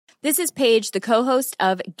This is Paige, the co-host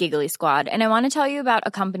of Giggly Squad, and I want to tell you about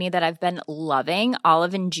a company that I've been loving,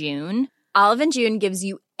 Olive and June. Olive and June gives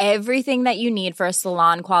you everything that you need for a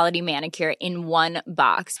salon-quality manicure in one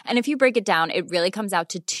box. And if you break it down, it really comes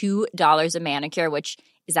out to $2 a manicure, which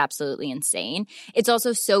is absolutely insane. It's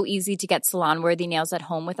also so easy to get salon-worthy nails at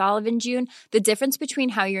home with Olive and June. The difference between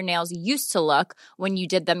how your nails used to look when you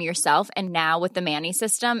did them yourself and now with the Mani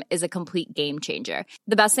system is a complete game changer.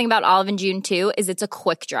 The best thing about Olive and June, too, is it's a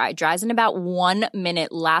quick dry. Dries in about 1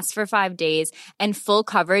 minute, lasts for 5 days, and full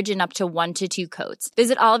coverage in up to 1 to 2 coats.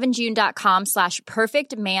 Visit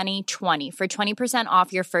oliveandjune.com/perfectmani20 for 20%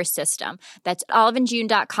 off your first system. That's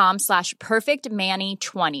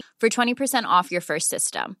oliveandjune.com/perfectmani20 for 20% off your first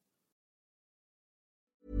system.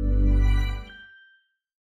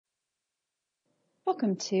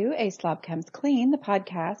 Welcome to A Slob Comes Clean, the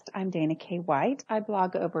podcast. I'm Dana K. White. I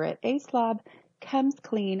blog over at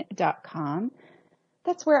aslobcomesclean.com.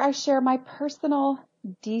 That's where I share my personal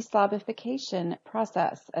deslobification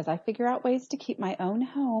process. As I figure out ways to keep my own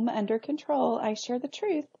home under control, I share the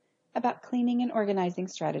truth about cleaning and organizing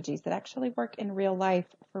strategies that actually work in real life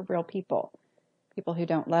for real people. People who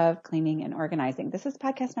don't love cleaning and organizing. This is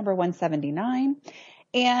podcast number 179.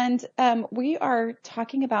 And we are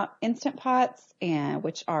talking about Instant Pots,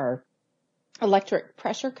 which are electric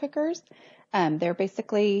pressure cookers. They're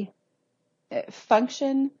basically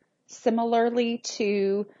function similarly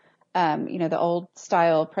to, the old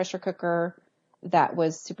style pressure cooker that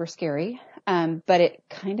was super scary. But it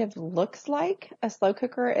kind of looks like a slow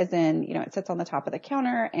cooker, as in, it sits on the top of the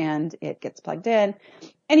counter and it gets plugged in.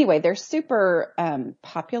 Anyway, they're super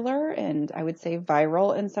popular and I would say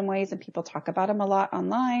viral in some ways, and people talk about them a lot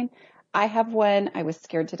online. I have one. I was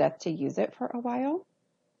scared to death to use it for a while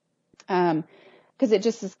because it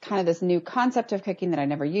just is kind of this new concept of cooking that I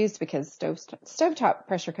never used, because stovetop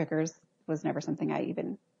pressure cookers was never something I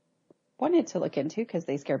even wanted to look into because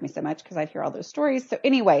they scared me so much because I'd hear all those stories. So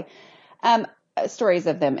anyway, stories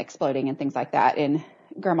of them exploding and things like that in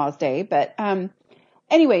Grandma's day. But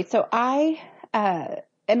anyway, so I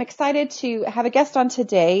am excited to have a guest on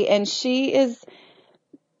today, and she is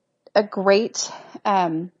a great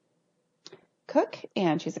cook,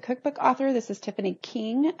 and she's a cookbook author. This is Tiffany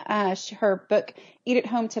King. Her book, Eat at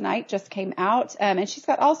Home Tonight, just came out, and she's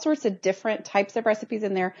got all sorts of different types of recipes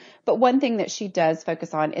in there. But one thing that she does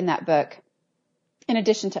focus on in that book, in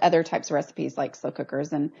addition to other types of recipes like slow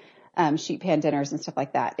cookers and sheet pan dinners and stuff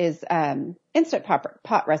like that, is Instant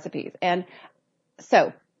Pot recipes. And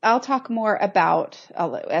so I'll talk more about,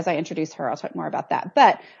 as I introduce her, I'll talk more about that.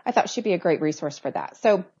 But I thought she'd be a great resource for that.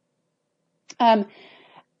 So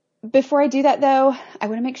before I do that, though, I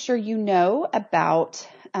want to make sure you know about,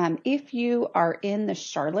 if you are in the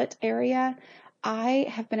Charlotte area, I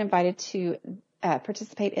have been invited to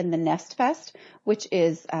participate in the Nest Fest, which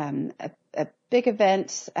is a big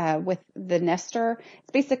event with the Nester.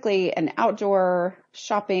 It's basically an outdoor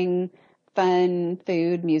shopping, fun,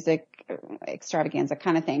 food, music extravaganza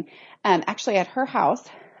kind of thing, actually at her house.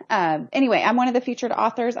 Anyway, I'm one of the featured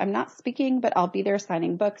authors. I'm not speaking, but I'll be there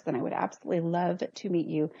signing books, and I would absolutely love to meet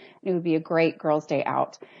you. And it would be a great girls' day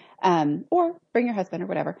out, or bring your husband or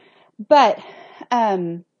whatever. But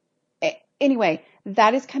anyway,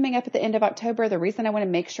 that is coming up at the end of October. The reason I want to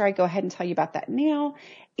make sure I go ahead and tell you about that now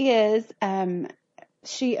is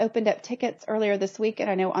she opened up tickets earlier this week, and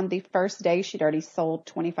I know on the first day she'd already sold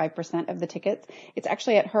 25% of the tickets. It's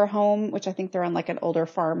actually at her home, which I think they're on like an older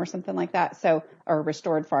farm or something like that, or a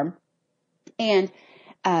restored farm. And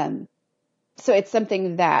so it's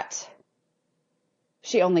something that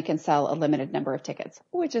she only can sell a limited number of tickets,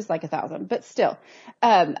 which is like 1,000, but still,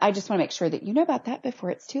 I just want to make sure that you know about that before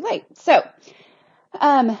it's too late. So,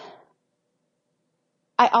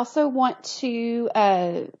 I also want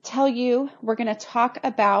to tell you, we're going to talk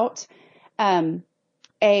about a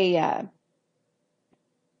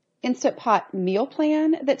Instant Pot meal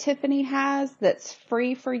plan that Tiffany has that's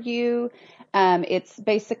free for you. It's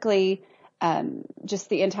basically just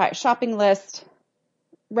the entire shopping list,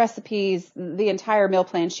 recipes, the entire meal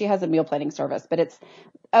plan. She has a meal planning service, but it's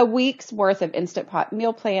a week's worth of Instant Pot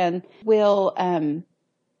meal plan. Will kind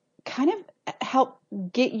of help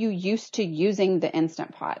get you used to using the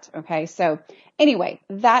Instant Pot. Okay. So anyway,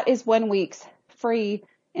 that is 1 week's free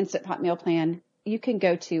Instant Pot meal plan. You can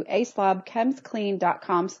go to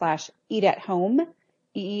aslobcomesclean.com/eat at home,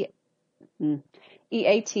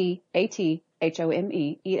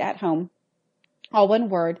 EATATHOME, eat at home, all one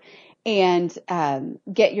word, and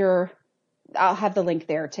get I'll have the link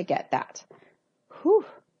there to get that. Whew,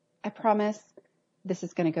 I promise this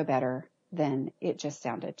is going to go better than it just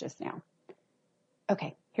sounded just now.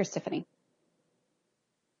 Okay, here's Tiffany.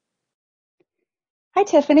 Hi,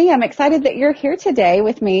 Tiffany. I'm excited that you're here today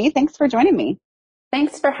with me. Thanks for joining me.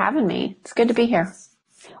 Thanks for having me. It's good to be here.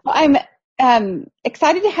 Well, I'm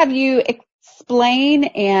excited to have you explain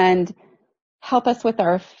and help us with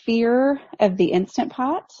our fear of the Instant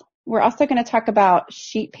Pot. We're also going to talk about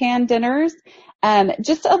sheet pan dinners.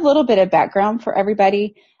 Just a little bit of background for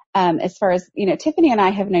everybody. As far as, Tiffany and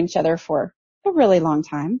I have known each other for a really long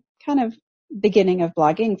time, kind of beginning of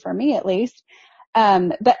blogging for me at least.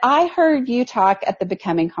 But I heard you talk at the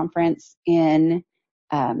Becoming conference in,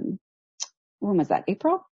 when was that,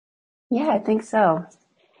 April? Yeah, I think so.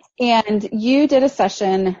 And you did a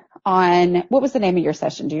session on, what was the name of your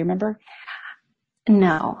session? Do you remember?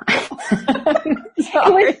 No. It was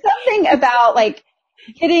something about like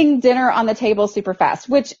getting dinner on the table super fast,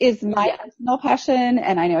 which is my personal passion.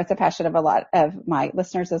 And I know it's a passion of a lot of my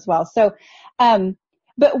listeners as well. So,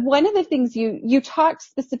 but one of the things you talked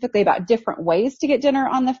specifically about different ways to get dinner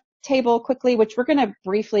on the table quickly, which we're going to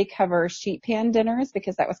briefly cover sheet pan dinners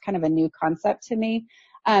because that was kind of a new concept to me.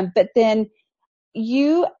 But then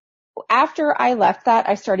after I left that,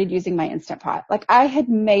 I started using my Instant Pot. Like I had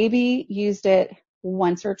maybe used it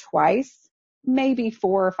once or twice, maybe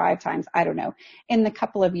 4 or 5 times, I don't know, in the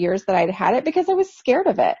couple of years that I'd had it because I was scared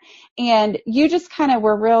of it. And you just kind of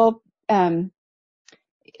were real,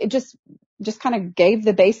 just kind of gave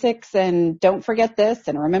the basics and don't forget this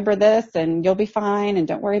and remember this and you'll be fine and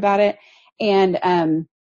don't worry about it. And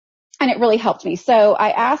it really helped me. So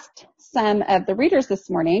I asked some of the readers this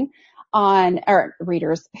morning or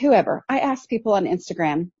readers, whoever. I asked people on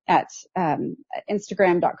Instagram at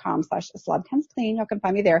instagram.com/slob-comes-clean. Y'all can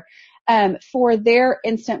find me there for their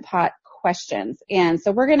Instant Pot questions. And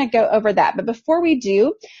so we're going to go over that. But before we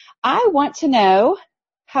do, I want to know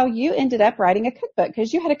how you ended up writing a cookbook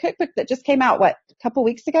because you had a cookbook that just came out, a couple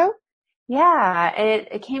weeks ago? Yeah,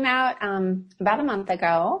 it came out about a month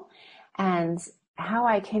ago. And how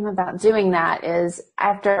I came about doing that is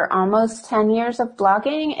after almost 10 years of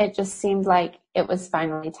blogging, it just seemed like it was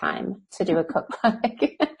finally time to do a cookbook.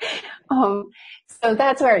 So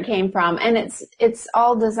that's where it came from. And it's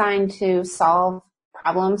all designed to solve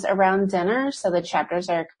problems around dinner. So the chapters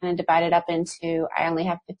are kind of divided up into, I only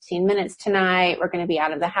have 15 minutes tonight. We're going to be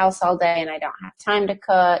out of the house all day and I don't have time to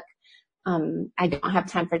cook. I don't have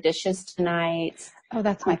time for dishes tonight. Oh,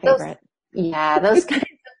 that's my favorite. Those kinds of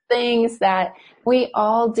things that we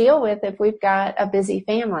all deal with if we've got a busy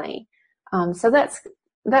family. So that's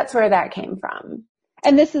where that came from.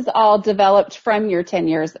 And this is all developed from your 10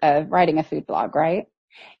 years of writing a food blog, right?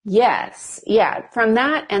 Yes. Yeah. From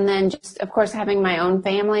that. And then just, of course, having my own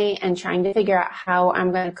family and trying to figure out how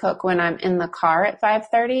I'm going to cook when I'm in the car at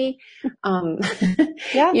 5:30.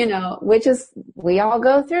 Which is, we all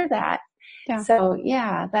go through that. Yeah. So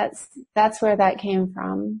yeah, that's where that came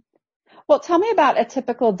from. Well, tell me about a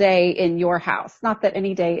typical day in your house. Not that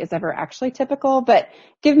any day is ever actually typical, but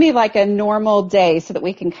give me like a normal day so that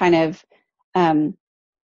we can kind of,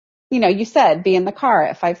 you said be in the car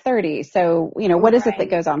at 5:30. So, what is it that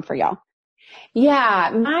goes on for y'all?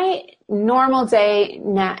 Yeah, my normal day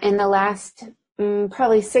in the last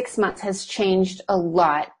probably 6 months has changed a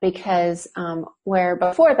lot because where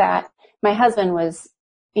before that, my husband was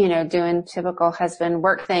doing typical husband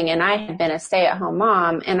work thing. And I had been a stay-at-home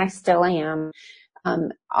mom and I still am,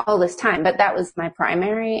 all this time, but that was my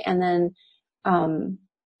primary. And then,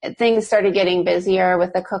 things started getting busier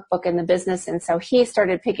with the cookbook and the business. And so he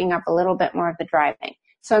started picking up a little bit more of the driving.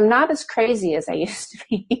 So I'm not as crazy as I used to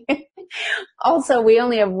be. Also, we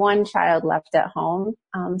only have one child left at home.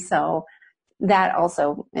 So that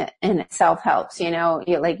also in itself helps,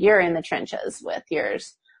 you're in the trenches with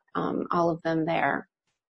yours, all of them there.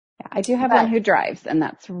 I do have one who drives, and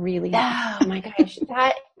that's really nice. Oh my gosh,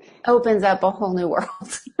 that opens up a whole new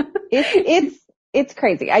world. It's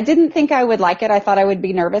crazy. I didn't think I would like it. I thought I would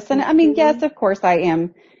be nervous, and I mean, yes, of course I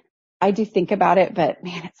am. I do think about it, but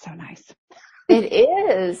man, it's so nice. It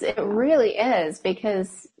is. It really is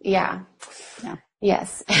because, yes,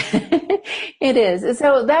 it is.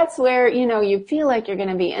 So that's where you feel like you're going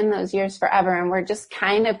to be in those years forever, and we're just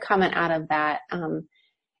kind of coming out of that.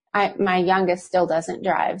 My youngest still doesn't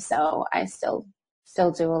drive, so I still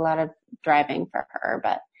do a lot of driving for her.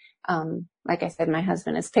 But, like I said, my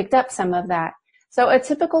husband has picked up some of that. So a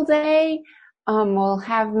typical day, will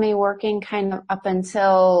have me working kind of up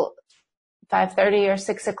until 5:30 or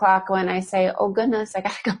 6 o'clock when I say, oh goodness, I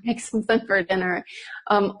gotta go make something for dinner.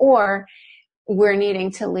 Or we're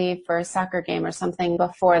needing to leave for a soccer game or something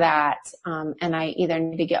before that. And I either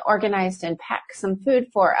need to get organized and pack some food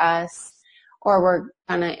for us, or we're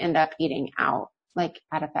going to end up eating out, like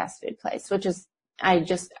at a fast food place, which is, I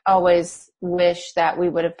just always wish that we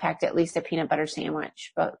would have packed at least a peanut butter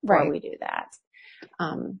sandwich before we do that.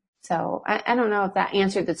 So I don't know if that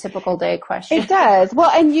answered the typical day question. It does.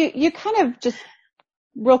 Well, and you kind of just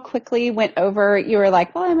real quickly went over, you were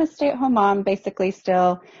like, well, I'm a stay-at-home mom basically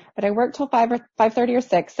still, but I work till 5 or 5:30 or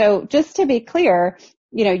 6. So just to be clear,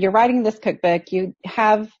 you're writing this cookbook, you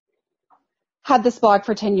have had this blog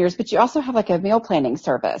for 10 years, but you also have like a meal planning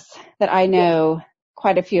service that I know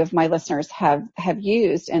quite a few of my listeners have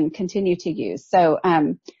used and continue to use. So,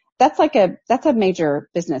 that's a major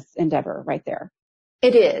business endeavor right there.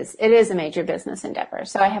 It is. It is a major business endeavor.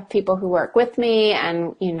 So I have people who work with me,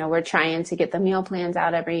 and, we're trying to get the meal plans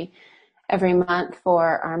out every month for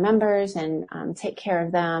our members and take care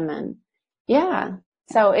of them. And yeah,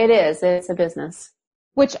 so it's a business.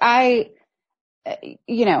 Which I'm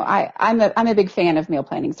a big fan of meal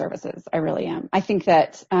planning services. I really am. I think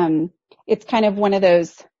that, it's kind of one of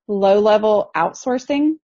those low level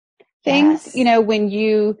outsourcing things, Yes. When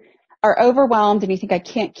you are overwhelmed and you think I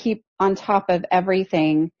can't keep on top of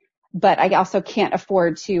everything, but I also can't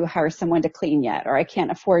afford to hire someone to clean yet, or I can't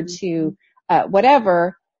afford to,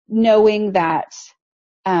 whatever, knowing that,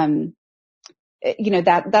 that's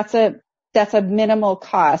a minimal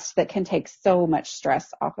cost that can take so much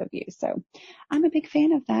stress off of you. So I'm a big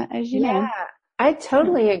fan of that, as you know. I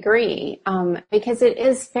totally agree. Because it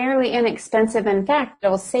is fairly inexpensive. In fact,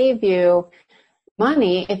 it'll save you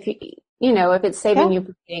money if it's saving you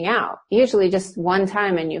from eating out, usually just one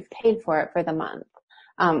time and you've paid for it for the month,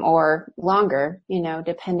 or longer,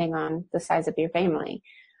 depending on the size of your family.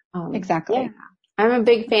 Exactly. Yeah. I'm a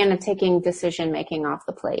big fan of taking decision making off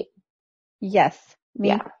the plate. Yes,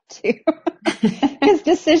 me too. Because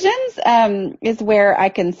decisions, is where I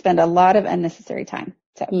can spend a lot of unnecessary time.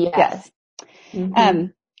 So yes. Mm-hmm.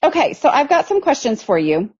 Okay. So I've got some questions for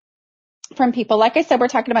you from people. Like I said, we're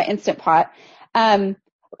talking about Instant Pot.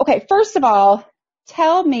 Okay, first of all,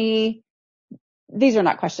 tell me, these are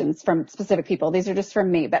not questions from specific people. These are just from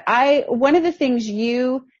me. But one of the things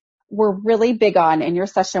you were really big on in your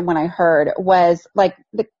session when I heard was like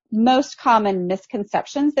the most common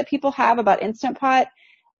misconceptions that people have about Instant Pots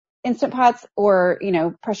or,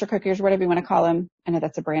 pressure cookers, whatever you want to call them. I know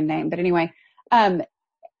that's a brand name, but anyway,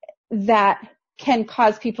 that can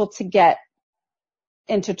cause people to get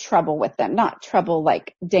into trouble with them. Not trouble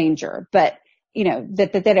like danger, but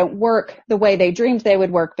that they don't work the way they dreamed they would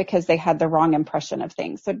work because they had the wrong impression of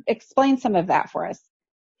things. So explain some of that for us.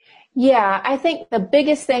 Yeah, I think the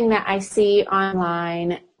biggest thing that I see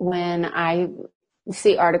online when I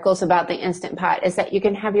see articles about the Instant Pot is that you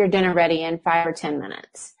can have your dinner ready in 5 or 10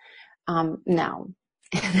 minutes. No,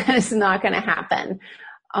 that is not going to happen.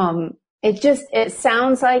 It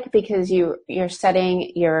sounds like because you're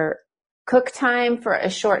setting your cook time for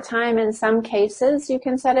a short time. In some cases, you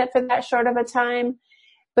can set it for that short of a time,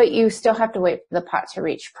 but you still have to wait for the pot to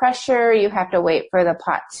reach pressure. You have to wait for the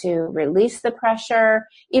pot to release the pressure.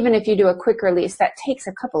 Even if you do a quick release, that takes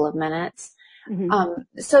a couple of minutes. Mm-hmm.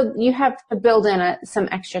 So you have to build in some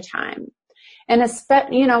extra time. And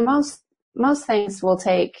most things will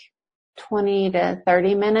take 20 to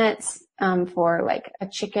 30 minutes, for like a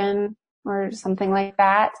chicken or something like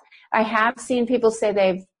that. I have seen people say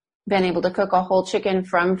they've been able to cook a whole chicken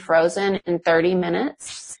from frozen in 30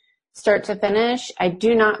 minutes, start to finish. I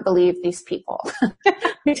do not believe these people.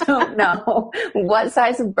 I don't know what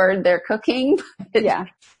size of bird they're cooking. Yeah.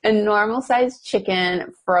 A normal sized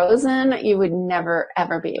chicken frozen, you would never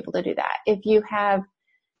ever be able to do that. If you have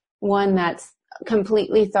one that's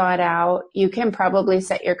completely thawed out, you can probably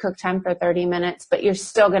set your cook time for 30 minutes, but you're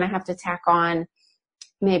still going to have to tack on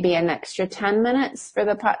maybe an extra 10 minutes for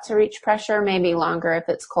the pot to reach pressure, maybe longer if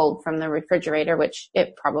it's cold from the refrigerator, which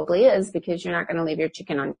it probably is because you're not going to leave your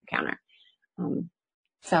chicken on your counter. And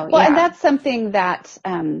that's something that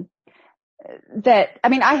I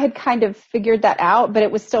had kind of figured that out, but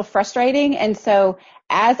it was still frustrating. And so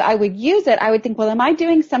as I would use it, I would think, well, am I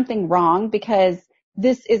doing something wrong? Because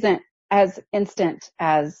this isn't as instant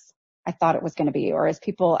as I thought it was going to be, or as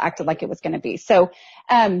people acted like it was going to be. So,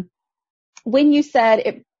 when you said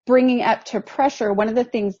it bringing up to pressure, one of the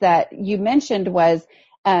things that you mentioned was,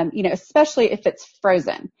 especially if it's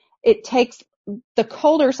frozen, it takes, the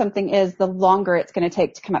colder something is, the longer it's going to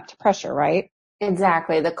take to come up to pressure, right?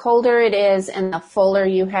 Exactly. The colder it is and the fuller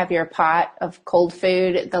you have your pot of cold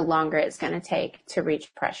food, the longer it's going to take to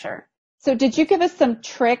reach pressure. So did you give us some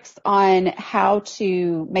tricks on how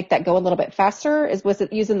to make that go a little bit faster? Was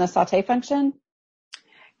it using the saute function?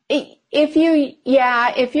 If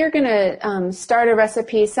you're going to start a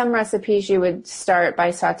recipe, some recipes you would start by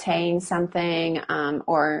sauteing something,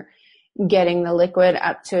 or getting the liquid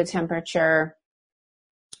up to a temperature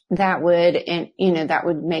that would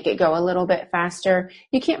make it go a little bit faster.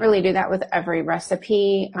 You can't really do that with every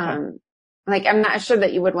recipe. Okay. like, I'm not sure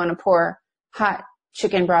that you would want to pour hot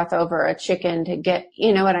chicken broth over a chicken to get,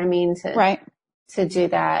 you know what I mean? To do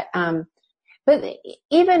that. But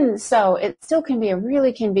even so, it still can be a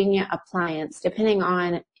really convenient appliance depending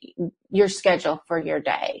on your schedule for your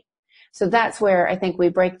day. So that's where I think we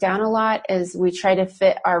break down a lot, is we try to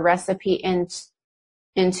fit our recipe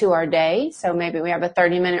into our day. So maybe we have a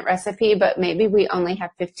 30-minute recipe, but maybe we only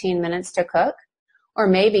have 15 minutes to cook, or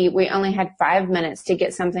maybe we only had 5 minutes to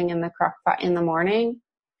get something in the crock pot in the morning.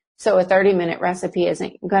 So a 30-minute recipe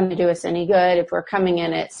isn't going to do us any good if we're coming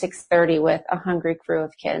in at 6:30 with a hungry crew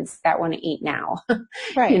of kids that want to eat now.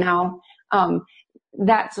 Right. You know,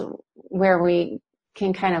 that's where we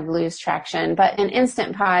can kind of lose traction. But an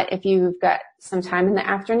Instant Pot, if you've got some time in the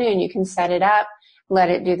afternoon, you can set it up, let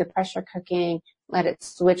it do the pressure cooking, let it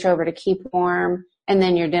switch over to keep warm, and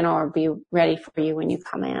then your dinner will be ready for you when you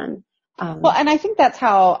come in. Well, and I think that's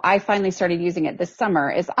how I finally started using it this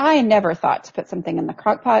summer. Is I never thought to put something in the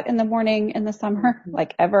crock pot in the morning in the summer,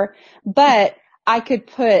 like ever, but I could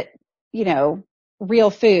put,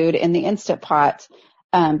 real food in the Instant Pot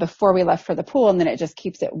before we left for the pool, and then it just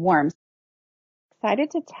keeps it warm.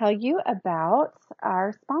 Excited to tell you about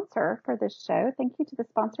our sponsor for this show. Thank you to the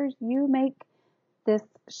sponsors. You make this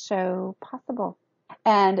show possible.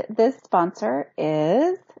 And this sponsor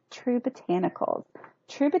is True Botanicals.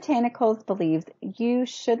 True Botanicals believes you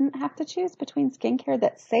shouldn't have to choose between skincare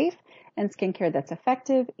that's safe and skincare that's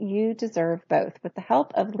effective. You deserve both. With the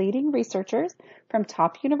help of leading researchers from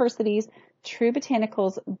top universities, True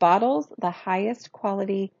Botanicals bottles the highest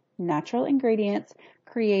quality natural ingredients,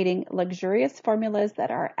 creating luxurious formulas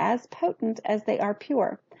that are as potent as they are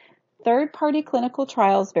pure. Third-party clinical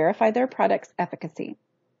trials verify their product's efficacy.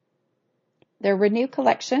 Their Renew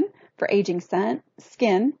collection for aging skin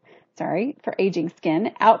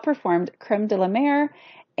outperformed Creme de la Mer,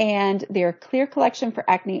 and their Clear collection for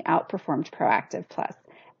acne outperformed Proactive Plus.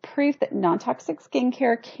 Proof that non-toxic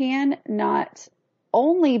skincare can not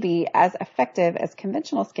only be as effective as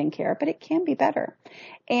conventional skincare, but it can be better.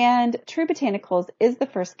 And True Botanicals is the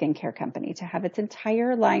first skincare company to have its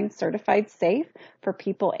entire line certified safe for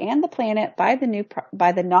people and the planet by the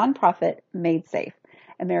nonprofit Made Safe,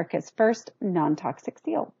 America's first non-toxic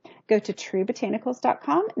seal. Go to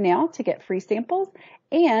truebotanicals.com now to get free samples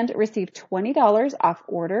and receive $20 off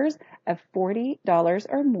orders of $40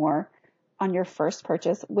 or more on your first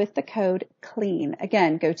purchase with the code CLEAN.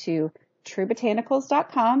 Again, go to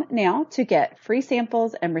truebotanicals.com now to get free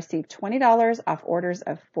samples and receive $20 off orders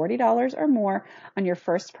of $40 or more on your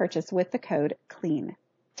first purchase with the code CLEAN.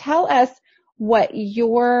 Tell us what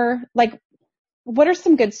are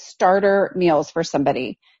some good starter meals for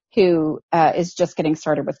somebody who is just getting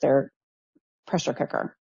started with their pressure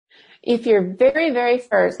cooker? If you're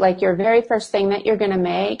your very first thing that you're going to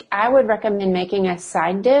make, I would recommend making a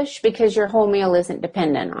side dish because your whole meal isn't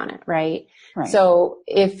dependent on it, right? Right. So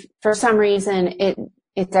if for some reason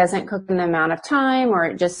it doesn't cook in the amount of time, or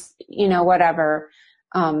it just, whatever,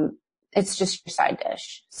 it's just your side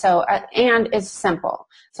dish. So, and it's simple.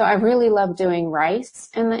 So I really love doing rice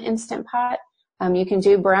in the Instant Pot. You can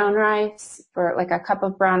do brown rice for like a cup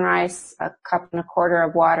of brown rice, a cup and a quarter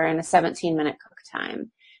of water, and a 17-minute cook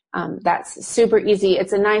time. That's super easy.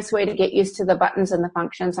 It's a nice way to get used to the buttons and the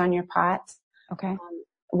functions on your pot. Okay.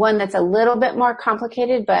 One that's a little bit more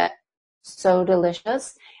complicated, but so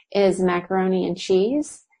delicious, is macaroni and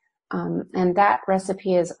cheese. And that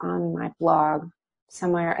recipe is on my blog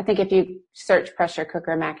somewhere. I think if you search pressure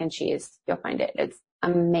cooker mac and cheese, you'll find it. It's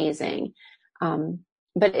amazing.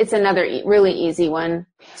 But it's another really easy one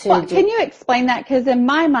to do. Can you explain that? Because in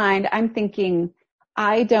my mind, I'm thinking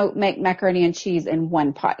I don't make macaroni and cheese in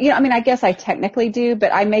one pot. I guess I technically do,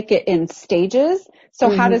 but I make it in stages. So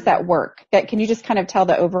How does that work? Can you just kind of tell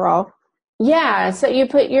the overall? Yeah. So you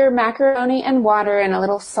put your macaroni and water and a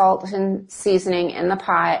little salt and seasoning in the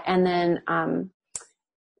pot, and then,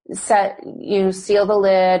 you seal the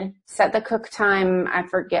lid, set the cook time. I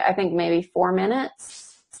think maybe 4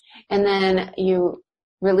 minutes. And then you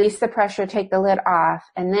release the pressure, take the lid off,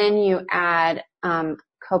 and then you add,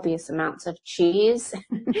 copious amounts of cheese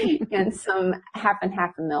and some half and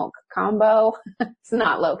half milk combo. It's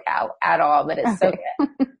not low cal at all, but it's so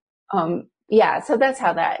good. So that's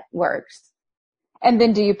how that works. And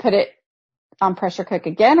then do you put it on pressure cook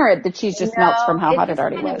again, or the cheese just melts from how hot it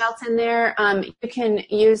already was? It melts in there. You can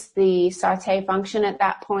use the saute function at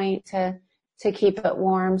that point to keep it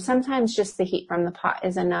warm. Sometimes just the heat from the pot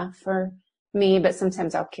is enough for me, but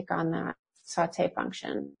sometimes I'll kick on that saute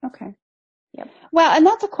function. Okay. Yep. Well, and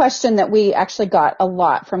that's a question that we actually got a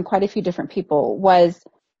lot from quite a few different people was,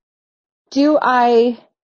 it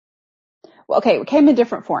came in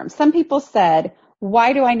different forms. Some people said,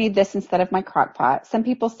 why do I need this instead of my crock pot? Some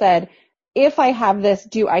people said, if I have this,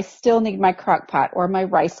 do I still need my crock pot or my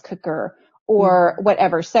rice cooker or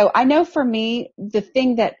whatever? So I know for me, the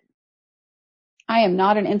thing that I am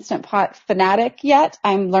not an Instant Pot fanatic yet.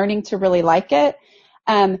 I'm learning to really like it.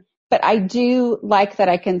 But I do like that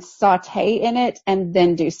I can saute in it and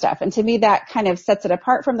then do stuff. And to me, that kind of sets it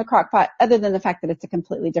apart from the crock pot, other than the fact that it's a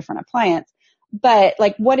completely different appliance. But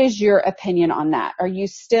like, what is your opinion on that? Are you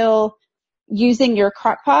still using your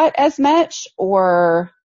crock pot as much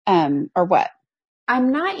or what?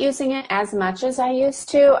 I'm not using it as much as I used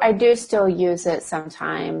to. I do still use it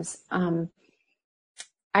sometimes.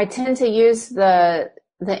 I tend to use the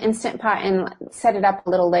Instant Pot and set it up a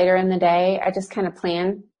little later in the day. I just kind of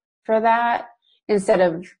plan for that instead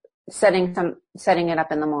of setting it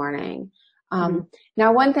up in the morning.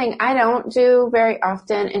 Now, one thing I don't do very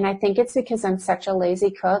often, and I think it's because I'm such a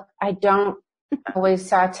lazy cook, I don't always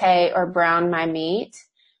saute or brown my meat.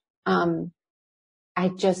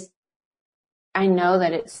 I know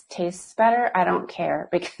that it tastes better. I don't care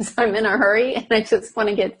because I'm in a hurry and I just want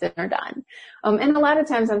to get dinner done. And a lot of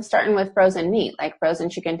times I'm starting with frozen meat, like frozen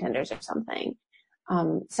chicken tenders or something.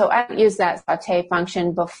 So I don't use that saute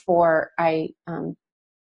function before I,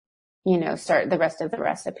 start the rest of the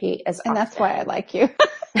recipe And that's why I like you.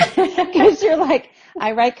 Because you're like,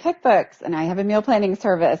 I write cookbooks and I have a meal planning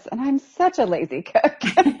service and I'm such a lazy cook.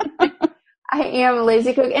 I am a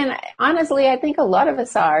lazy cook. And honestly, I think a lot of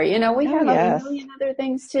us are, we have a million other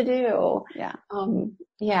things to do.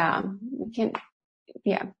 Yeah.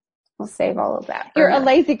 We'll save all of that. You're a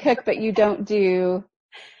lazy cook, but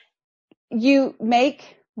you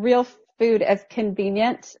make real food as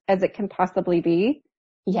convenient as it can possibly be.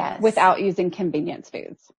 Yes. Without using convenience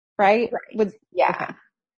foods, right? Okay.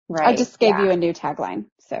 Right. I just gave you a new tagline.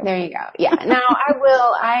 So there you go. Yeah. Now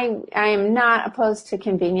I am not opposed to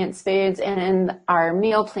convenience foods. And in our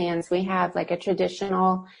meal plans, we have like a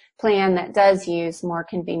traditional plan that does use more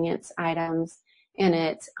convenience items in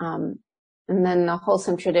it. And then the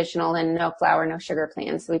wholesome traditional and no flour, no sugar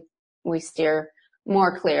plans. We steer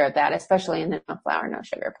more clear of that, especially in the no flour, no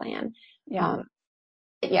sugar plan.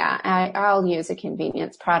 I'll use a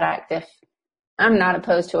convenience product if I'm not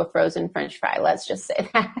opposed to a frozen French fry. Let's just say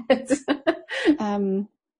that.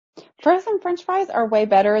 Frozen French fries are way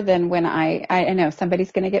better than when I know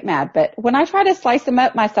somebody's going to get mad, but when I try to slice them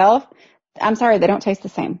up myself, I'm sorry, they don't taste the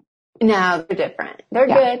same. No, they're different. They're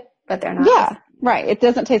good, but they're not. Yeah, right. It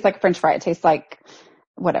doesn't taste like a French fry. It tastes like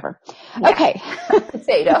whatever. Yeah. Okay.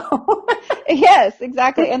 Potato. Yes,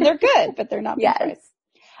 exactly. And they're good, but they're not French fries.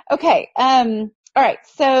 Okay. All right.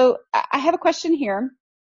 So I have a question here,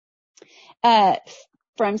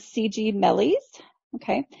 from CG Mellies.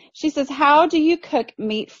 Okay. She says, how do you cook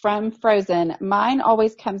meat from frozen? Mine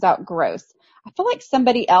always comes out gross. I feel like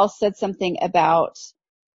somebody else said something about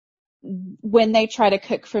when they try to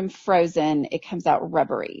cook from frozen, it comes out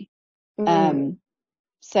rubbery.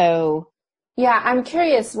 Yeah, I'm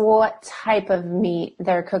curious what type of meat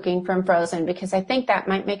they're cooking from frozen because I think that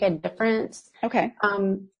might make a difference. Okay.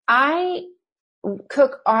 I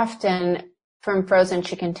cook often from frozen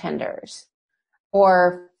chicken tenders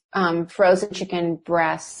or frozen chicken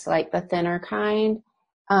breasts, like the thinner kind.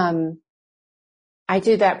 I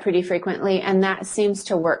do that pretty frequently, and that seems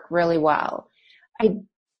to work really well. I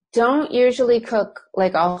don't usually cook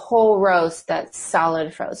like a whole roast that's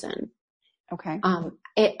solid frozen. Okay.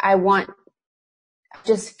 I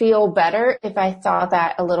just feel better if I thaw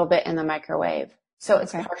that a little bit in the microwave. So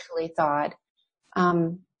it's partially thawed.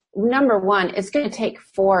 Number one, it's going to take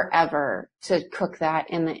forever to cook that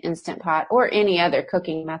in the Instant Pot or any other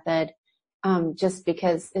cooking method, just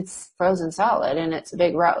because it's frozen solid and it's a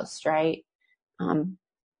big roast, right?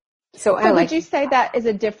 So would you say that is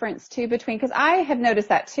a difference too between, because I have noticed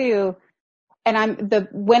that too, and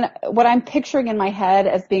what I'm picturing in my head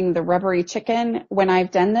as being the rubbery chicken when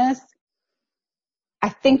I've done this, I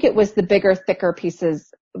think it was the bigger, thicker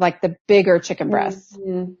pieces, like the bigger chicken breasts.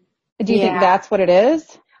 Mm-hmm. Do you think that's what it is?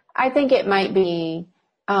 I think it might be.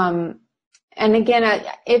 And again,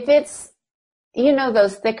 if it's,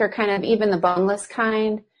 those thicker kind of, even the boneless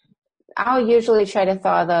kind, I'll usually try to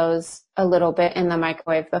thaw those a little bit in the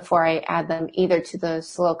microwave before I add them either to the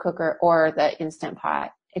slow cooker or the Instant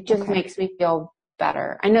Pot. It just makes me feel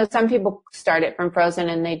better. I know some people start it from frozen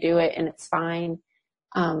and they do it and it's fine.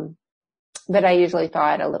 But I usually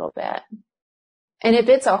thaw it a little bit. And if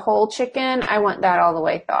it's a whole chicken, I want that all the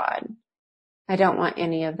way thawed. I don't want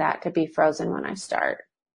any of that to be frozen when I start.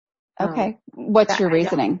 Okay. What's your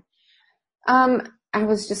reasoning? I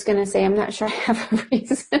was just going to say, I'm not sure I have a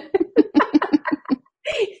reason.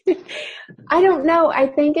 I don't know. I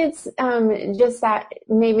think it's just that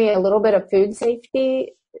maybe a little bit of food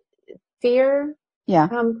safety fear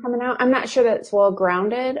coming out. I'm not sure that it's well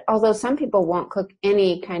grounded, although some people won't cook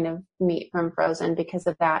any kind of meat from frozen because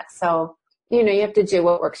of that. So, you have to do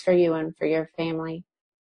what works for you and for your family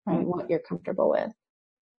and what you're comfortable with.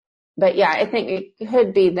 But yeah, I think it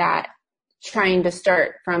could be that trying to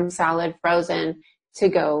start from solid frozen to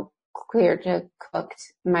go clear to cooked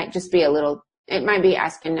might just be it might be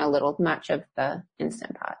asking a little much of the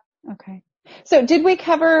Instant Pot. Okay. So did we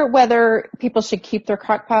cover whether people should keep their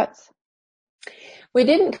crock pots? We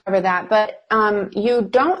didn't cover that, but you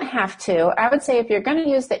don't have to. I would say if you're going to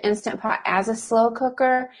use the Instant Pot as a slow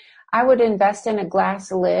cooker, I would invest in a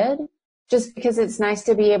glass lid just because it's nice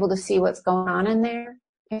to be able to see what's going on in there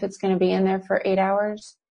if it's going to be in there for 8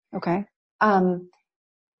 hours. Okay. And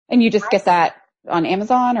you just get that on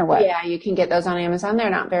Amazon or what? Yeah, you can get those on Amazon. They're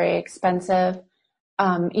not very expensive.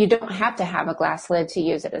 You don't have to have a glass lid to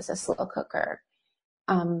use it as a slow cooker.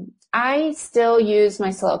 I still use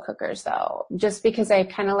my slow cookers though, just because I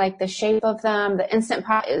kind of like the shape of them. The Instant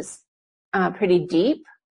Pot is pretty deep.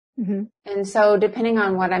 Mm-hmm. And so depending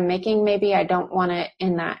on what I'm making, maybe I don't want it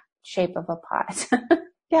in that shape of a pot.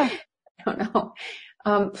 Yeah. I don't know.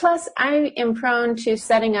 Plus, I am prone to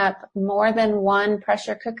setting up more than one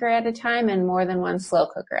pressure cooker at a time and more than one slow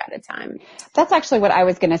cooker at a time. That's actually what I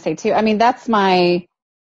was going to say too. I mean, that's my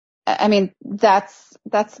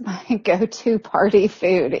go-to party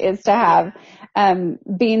food is to have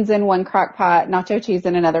beans in one crock pot, nacho cheese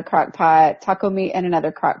in another crock pot, taco meat in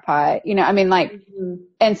another crock pot. Mm-hmm.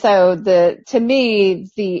 And so to me,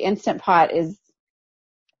 the Instant Pot is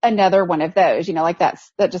another one of those,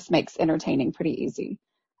 that just makes entertaining pretty easy.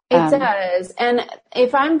 It does. And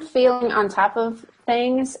if I'm feeling on top of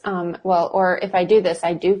things, or if I do this,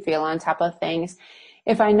 I do feel on top of things.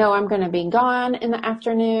 If I know I'm going to be gone in the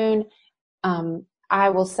afternoon, I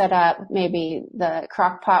will set up maybe the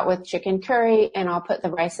crock pot with chicken curry and I'll put the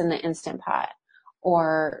rice in the Instant Pot,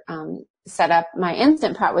 or set up my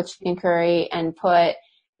Instant Pot with chicken curry and put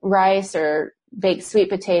rice or baked sweet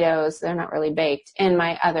potatoes, they're not really baked, in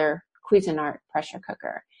my other Cuisinart pressure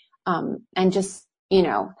cooker. And just,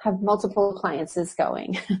 have multiple appliances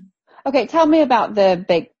going. Okay. Tell me about the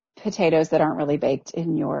baked potatoes that aren't really baked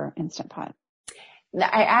in your Instant Pot.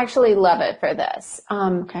 I actually love it for this.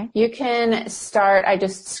 Okay. You can start, I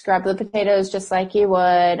just scrub the potatoes just like you would.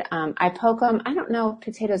 I poke them. I don't know if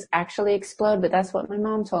potatoes actually explode, but that's what my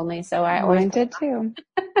mom told me. So Mine did too.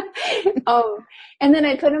 And then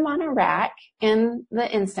I put them on a rack in the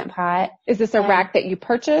Instant Pot. Is this a rack that you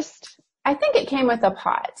purchased? I think it came with a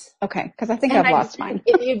pot. Okay. Because I think I've lost mine.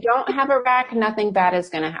 If you don't have a rack, nothing bad is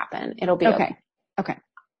going to happen. It'll be okay. Okay.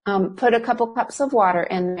 Put a couple cups of water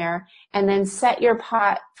in there and then set your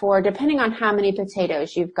pot for, depending on how many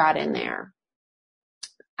potatoes you've got in there.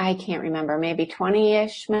 I can't remember, maybe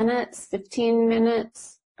 20-ish minutes, 15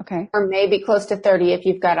 minutes. Okay. Or maybe close to 30 if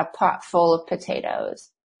you've got a pot full of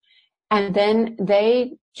potatoes. And then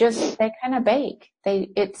they kind of bake.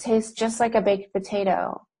 It tastes just like a baked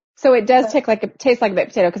potato. So it does taste like a baked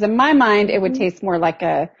potato, because in my mind it would taste more like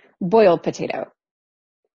a boiled potato.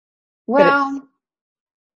 Well,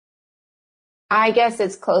 I guess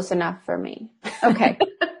it's close enough for me. Okay.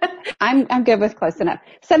 I'm good with close enough.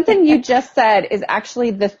 Something you just said is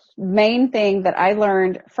actually the main thing that I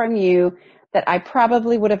learned from you that I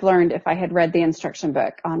probably would have learned if I had read the instruction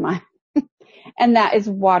book on mine. And that is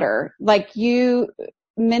water. Like you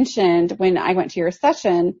mentioned when I went to your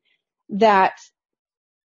session that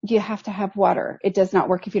you have to have water. It does not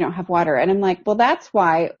work if you don't have water. And I'm like, well, that's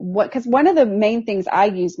why, because one of the main things I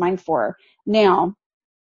use mine for now,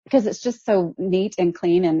 because it's just so neat and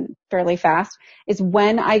clean and fairly fast, is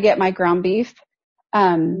when I get my ground beef,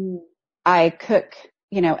 I cook,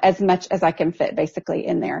 as much as I can fit basically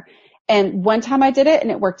in there. And one time I did it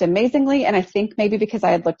and it worked amazingly. And I think maybe because I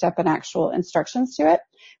had looked up an actual instructions to it,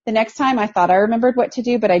 the next time I thought I remembered what to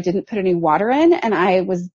do, but I didn't put any water in and I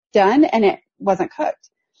was done and it wasn't cooked.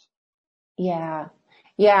 Yeah.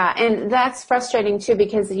 Yeah. And that's frustrating too,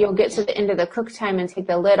 because you'll get to the end of the cook time and take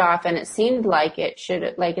the lid off and it seemed like it's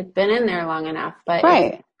been in there long enough, but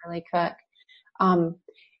It didn't really cook.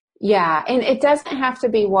 Yeah. And it doesn't have to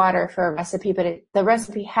be water for a recipe, but the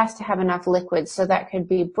recipe has to have enough liquid. So that could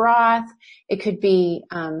be broth. It could be,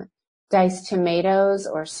 diced tomatoes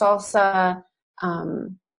or salsa.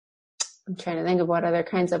 I'm trying to think of what other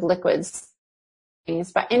kinds of liquids,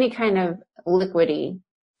 but any kind of liquidy.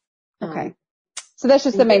 Okay. So that's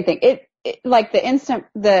just the main thing. It like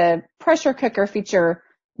the pressure cooker feature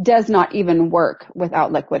does not even work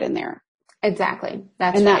without liquid in there. Exactly.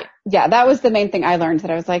 That's right. That was the main thing I learned, that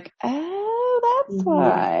I was like, oh,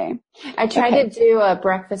 why. I tried to do a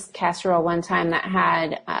breakfast casserole one time that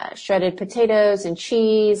had shredded potatoes and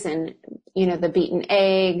cheese and, the beaten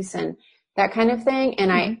eggs and that kind of thing.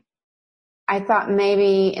 And I thought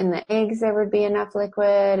maybe in the eggs there would be enough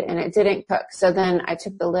liquid, and it didn't cook. So then I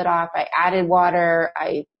took the lid off. I added water.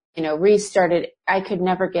 I, restarted. I could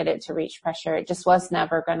never get it to reach pressure. It just was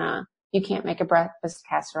never you can't make a breakfast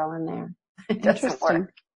casserole in there. It doesn't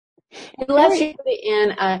work. Unless you put it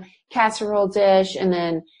in a casserole dish and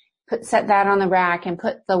then set that on the rack and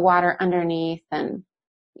put the water underneath. And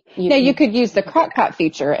you could use the crock pot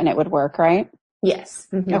feature and it would work, right? Yes.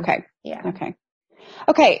 Mm-hmm. Okay. Yeah.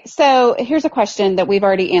 Okay. So here's a question that we've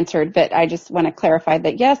already answered, but I just want to clarify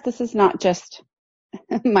that yes, this is not just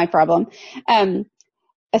my problem.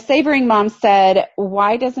 A savoring mom said,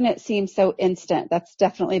 why doesn't it seem so instant? That's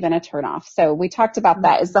definitely been a turnoff. So we talked about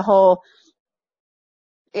that is the whole,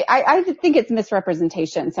 I think it's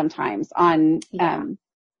misrepresentation sometimes on,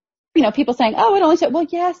 people saying, oh, it only took, well,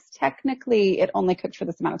 yes, technically it only cooked for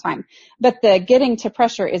this amount of time, but the getting to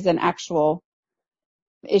pressure is an actual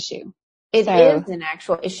issue. It is an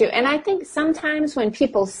actual issue. And I think sometimes when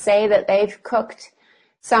people say that they've cooked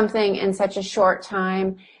something in such a short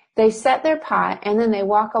time, they set their pot and then they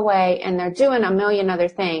walk away and they're doing a million other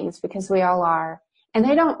things, because we all are. And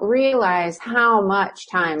they don't realize how much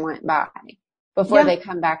time went by before they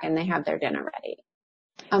come back and they have their dinner ready.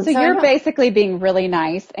 So you're basically being really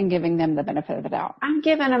nice and giving them the benefit of the doubt. I'm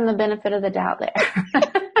giving them the benefit of the doubt there.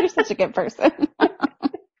 You're such a good person.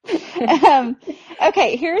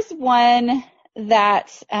 Okay, here's one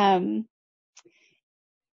that, do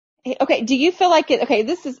you feel like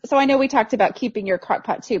so I know we talked about keeping your crock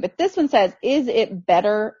pot too, but this one says, is it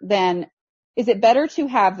better to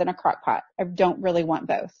have than a crock pot? I don't really want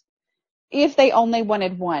both. If they only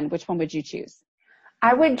wanted one, which one would you choose?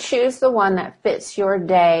 I would choose the one that fits your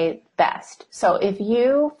day best. So if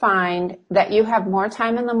you find that you have more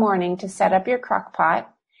time in the morning to set up your crock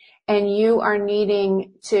pot and you are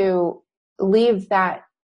needing to leave that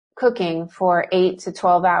cooking for 8 to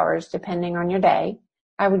 12 hours, depending on your day,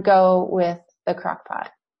 I would go with the crock pot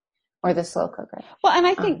or the slow cooker. Well, and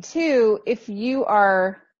I think too, if you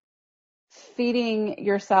are feeding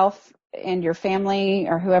yourself and your family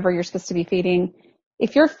or whoever you're supposed to be feeding,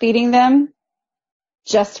 if you're feeding them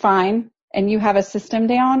just fine and you have a system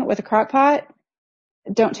down with a crock pot,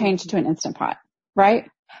 don't change to an Instant Pot, right?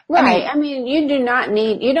 Right. I mean, you don't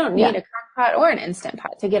need a crock pot or an Instant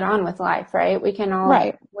Pot to get on with life, right?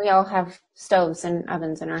 We all have stoves and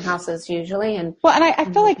ovens in our houses usually. And I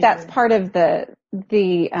feel like that's part of the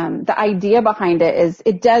idea behind it is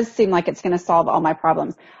it does seem like it's going to solve all my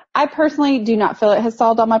problems. I personally do not feel it has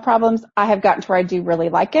solved all my problems. I have gotten to where I do really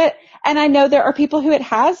like it. And I know there are people who it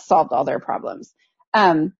has solved all their problems,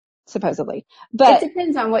 supposedly. But it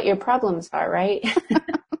depends on what your problems are, right?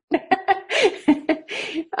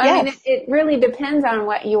 I mean, it really depends on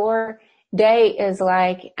what your day is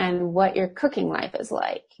like and what your cooking life is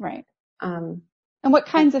like. Right. And what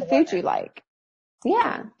kinds of food you like.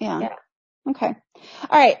 Yeah. Okay.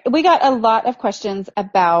 All right. We got a lot of questions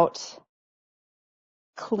about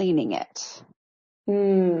cleaning it.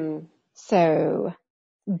 So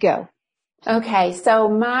go. Okay. So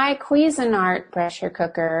my Cuisinart pressure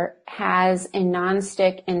cooker has a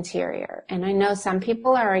nonstick interior. And I know some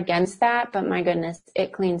people are against that, but my goodness,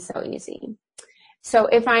 it cleans so easy. So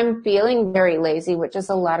if I'm feeling very lazy, which is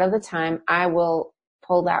a lot of the time, I will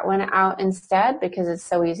pull that one out instead because it's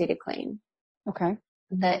so easy to clean. Okay.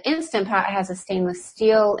 The Instant Pot has a stainless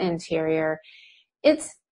steel interior.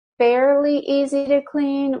 It's fairly easy to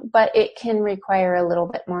clean, but it can require a little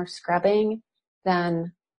bit more scrubbing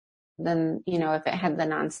than if it had the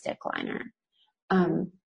nonstick liner.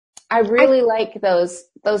 I really like those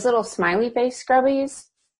little smiley face scrubbies.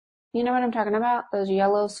 You know what I'm talking about? Those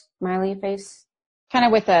yellow smiley face. Kind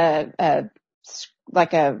of with a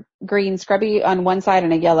green scrubby on one side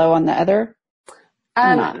and a yellow on the other?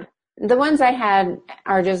 The ones I had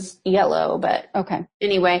are just yellow, but okay.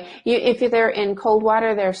 Anyway, if they're in cold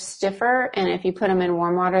water, they're stiffer, and if you put them in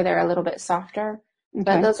warm water, they're a little bit softer. Okay.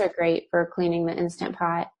 But those are great for cleaning the Instant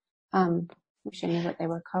Pot. Wish I knew what they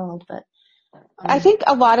were called, but I think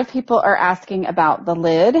a lot of people are asking about the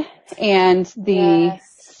lid and the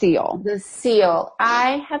seal. The seal.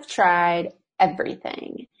 I have tried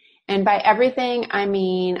everything. And by everything, I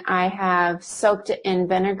mean I have soaked it in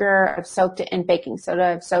vinegar, I've soaked it in baking soda,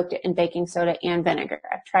 I've soaked it in baking soda and vinegar.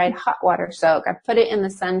 I've tried hot water soak, I've put it in the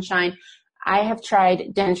sunshine. I have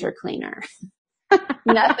tried denture cleaner.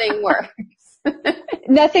 Nothing works.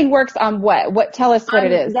 Nothing works on what? Tell us what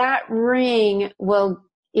it is. That ring will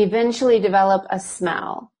eventually develop a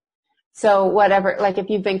smell. So whatever, like if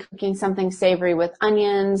you've been cooking something savory with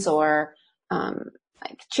onions or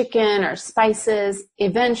like chicken or spices,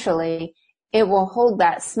 eventually it will hold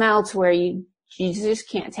that smell to where you just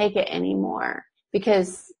can't take it anymore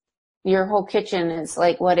because your whole kitchen is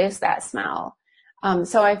like, what is that smell?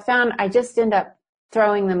 So I found I just end up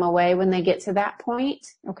throwing them away when they get to that point.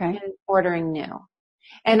 Okay. And ordering new.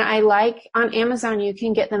 And I like on Amazon, you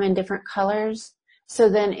can get them in different colors. So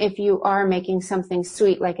then if you are making something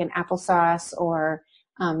sweet like an applesauce or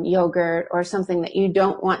yogurt or something that you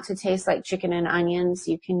don't want to taste like chicken and onions,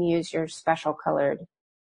 you can use your special colored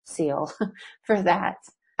seal for that.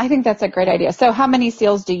 I think that's a great idea. So how many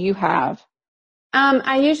seals do you have?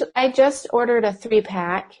 I just ordered a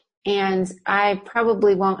 3-pack and I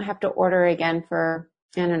probably won't have to order again for,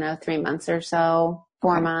 I don't know, 3 months or so,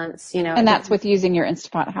 4 months, you know. And that's with using your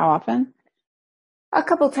Instapot how often? A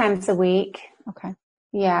couple times a week. Okay.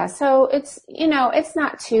 Yeah. So it's, you know, it's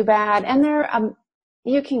not too bad. And they're,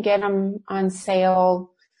 you can get them on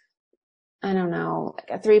sale. I don't know, like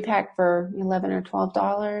a 3-pack for $11 or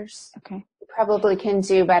 $12. Okay. You probably can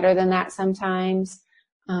do better than that sometimes.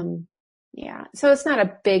 Yeah. So it's not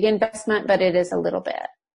a big investment, but it is a little bit.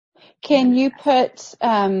 Can you put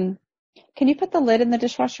the lid in the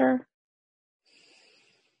dishwasher?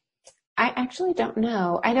 I actually don't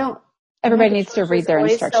know. Everybody needs to read their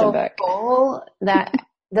instruction book. Full that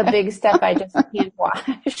the big stuff I just can't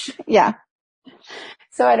wash. Yeah.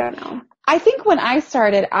 So I don't know. I think when I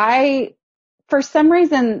started, for some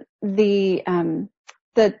reason, the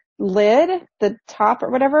lid, the top or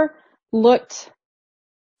whatever, looked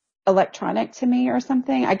electronic to me or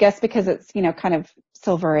something. I guess because it's, you know, kind of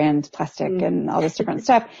silver and plastic and all this different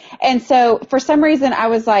stuff. And so for some reason I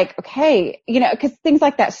was like, okay, you know, because things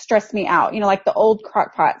like that stressed me out, you know, like the old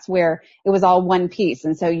crock pots where it was all one piece.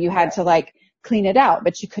 And so you had to like clean it out,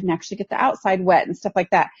 but you couldn't actually get the outside wet and stuff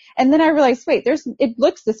like that. And then I realized, wait, it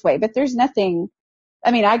looks this way, but there's nothing.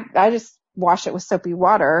 I mean, I just wash it with soapy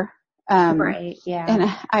water. Right. Yeah. And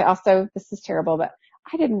I also, this is terrible, but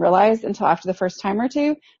I didn't realize until after the first time or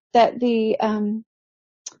two that the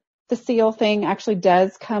seal thing actually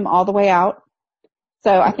does come all the way out.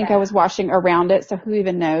 So I think I was washing around it. So who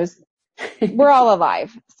even knows? We're all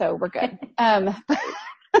alive. So we're good. But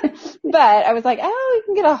I was like, oh, you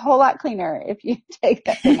can get a whole lot cleaner if you take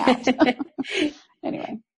that thing out.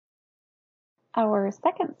 Anyway. Our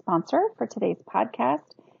second sponsor for today's podcast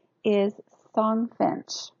is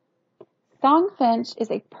Songfinch. Songfinch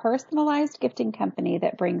is a personalized gifting company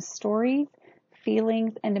that brings stories,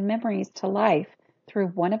 feelings, and memories to life through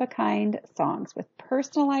one-of-a-kind songs with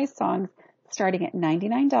personalized songs starting at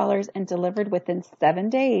 $99 and delivered within 7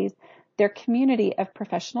 days. Their community of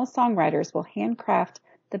professional songwriters will handcraft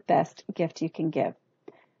the best gift you can give.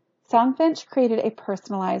 Songfinch created a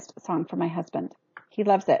personalized song for my husband. He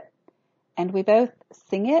loves it, and we both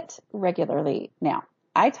sing it regularly now.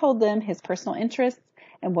 I told them his personal interests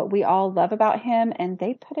and what we all love about him, and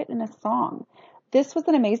they put it in a song. This was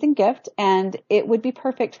an amazing gift, and it would be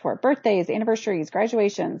perfect for birthdays, anniversaries,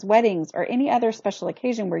 graduations, weddings, or any other special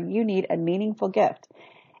occasion where you need a meaningful gift.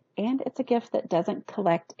 And it's a gift that doesn't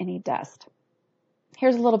collect any dust.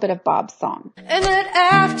 Here's a little bit of Bob's song. And that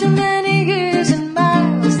after many years and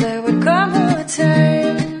miles, there would come a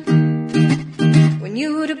time when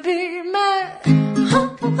you would be my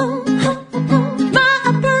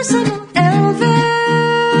my personal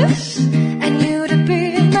Elvis, and you'd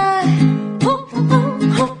be my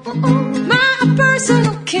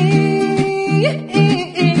personal king,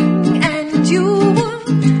 and you would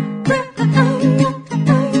reign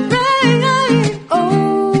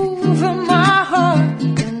over my heart,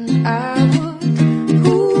 and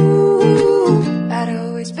I'd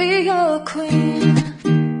always be your queen.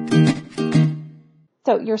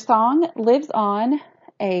 So your song lives on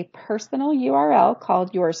a personal URL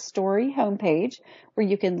called Your Story homepage, where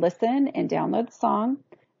you can listen and download the song,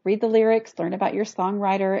 read the lyrics, learn about your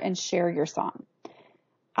songwriter, and share your song.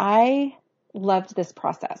 I loved this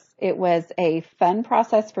process. It was a fun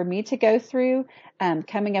process for me to go through,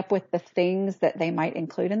 coming up with the things that they might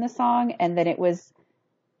include in the song, and then it was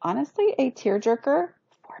honestly a tearjerker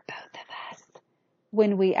for both of us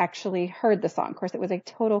when we actually heard the song. Of course, it was a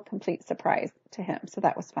total, complete surprise to him, so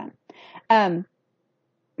that was fun.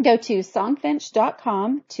 Go to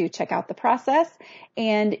songfinch.com to check out the process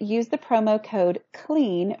and use the promo code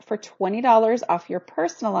CLEAN for $20 off your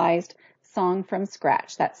personalized song from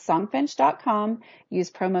scratch. That's songfinch.com. Use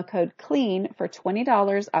promo code CLEAN for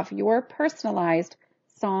 $20 off your personalized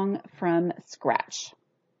song from scratch.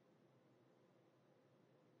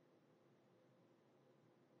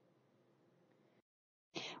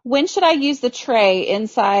 When should I use the tray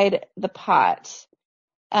inside the pot?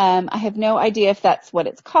 I have no idea if that's what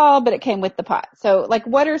it's called, but it came with the pot. So like,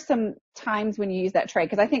 what are some times when you use that tray?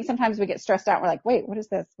 Because I think sometimes we get stressed out. We're like, wait, what is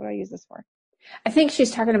this? What do I use this for? I think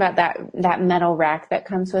she's talking about that metal rack that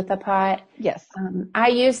comes with the pot. Yes. I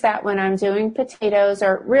use that when I'm doing potatoes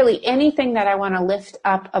or really anything that I want to lift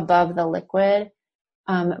up above the liquid.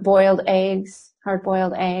 Boiled eggs,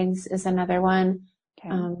 hard-boiled eggs is another one.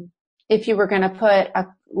 Okay. If you were going to put a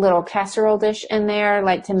little casserole dish in there,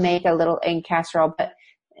 like to make a little egg casserole, but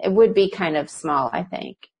it would be kind of small, I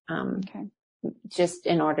think, Okay. just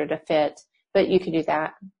in order to fit. But you could do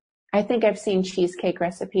that. I think I've seen cheesecake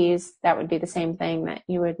recipes. That would be the same thing, that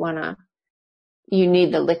you would want to, you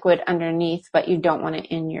need the liquid underneath, but you don't want it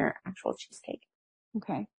in your actual cheesecake.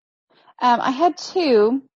 Okay. I had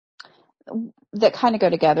two that kind of go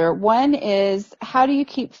together. One is, how do you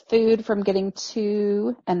keep food from getting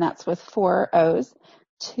too, and that's with 4 O's,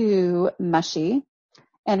 too mushy?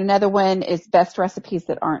 And another one is best recipes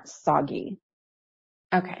that aren't soggy.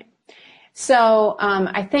 Okay. So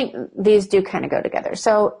I think these do kind of go together.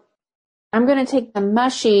 So I'm going to take the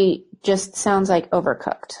mushy, just sounds like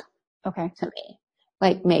overcooked. Okay. To me.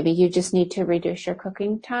 Like maybe you just need to reduce your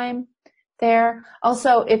cooking time there.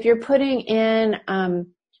 Also, if you're putting in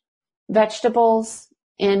vegetables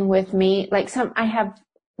in with meat, like I have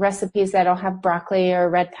recipes that'll have broccoli or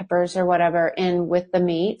red peppers or whatever in with the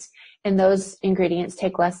meat, and those ingredients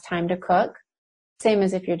take less time to cook. Same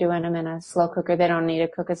as if you're doing them in a slow cooker, they don't need to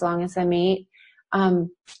cook as long as the meat.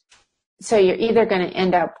 So you're either going to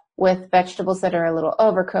end up with vegetables that are a little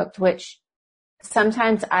overcooked, which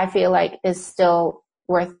sometimes I feel like is still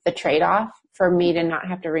worth the trade-off for me to not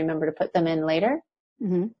have to remember to put them in later.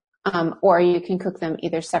 Mm-hmm. Or you can cook them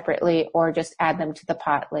either separately or just add them to the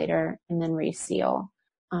pot later and then reseal.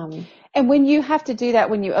 And when you have to do that,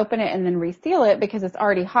 when you open it and then reseal it, because it's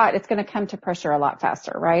already hot, it's going to come to pressure a lot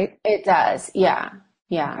faster, right? It does. Yeah.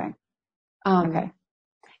 Yeah. Okay. Okay.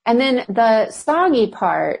 And then the soggy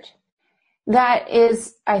part, that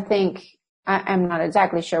is, I think, I'm not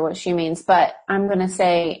exactly sure what she means, but I'm going to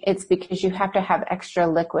say it's because you have to have extra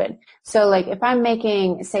liquid. So like if I'm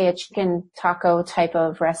making, say, a chicken taco type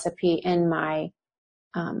of recipe in my,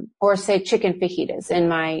 or say chicken fajitas in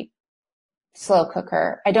my slow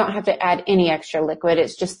cooker, I don't have to add any extra liquid.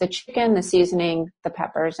 It's just the chicken, the seasoning, the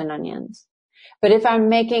peppers and onions. But if I'm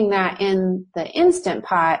making that in the Instant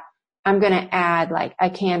Pot, I'm going to add like a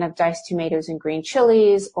can of diced tomatoes and green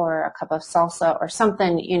chilies or a cup of salsa or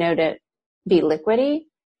something, to be liquidy.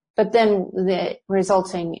 But then the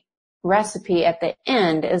resulting recipe at the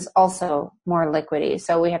end is also more liquidy.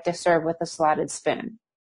 So we have to serve with a slotted spoon.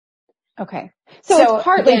 Okay. So it's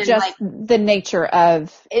partly again, just the nature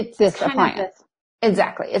of this appliance.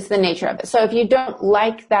 Exactly. It's the nature of it. So if you don't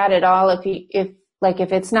like that at all, if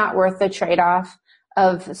it's not worth the trade-off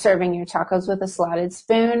of serving your tacos with a slotted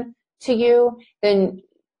spoon to you, then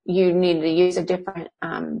you need to use a different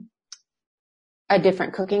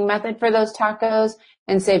cooking method for those tacos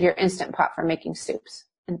and save your Instant Pot for making soups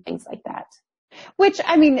and things like that. Which,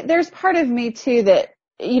 I mean, there's part of me too that,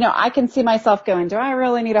 I can see myself going, do I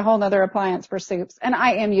really need a whole nother appliance for soups? And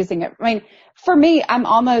I am using it. I mean, for me, I'm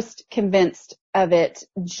almost convinced of it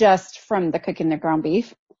just from the cooking the ground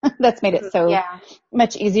beef. That's made it so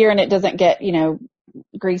much easier, and it doesn't get,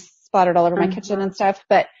 grease splattered all over my kitchen and stuff.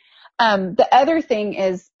 But the other thing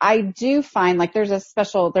is I do find like there's a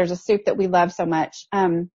soup that we love so much.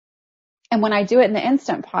 And when I do it in the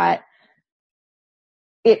Instant Pot,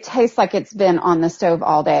 it tastes like it's been on the stove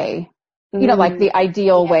all day. Like the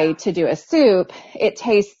ideal way to do a soup. It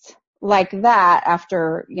tastes like that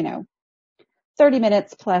after, 30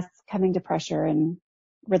 minutes plus coming to pressure and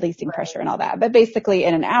releasing pressure and all that. But basically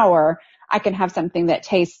in an hour, I can have something that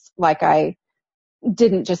tastes like I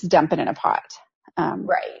didn't just dump it in a pot.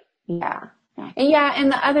 Right. Yeah.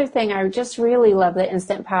 And the other thing, I just really love the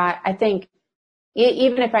Instant Pot. I think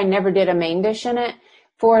even if I never did a main dish in it,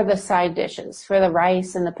 for the side dishes, for the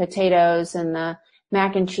rice and the potatoes and the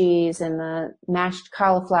mac and cheese and the mashed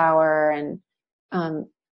cauliflower and,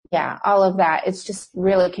 all of that, it's just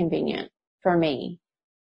really convenient for me.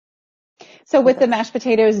 So with the mashed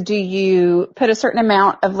potatoes, do you put a certain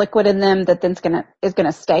amount of liquid in them that then is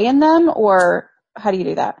gonna stay in them, or how do you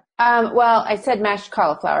do that? Well, I said mashed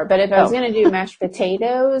cauliflower, but if I was going to do mashed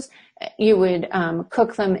potatoes, you would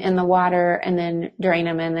cook them in the water and then drain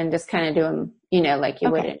them and then just kind of do them, like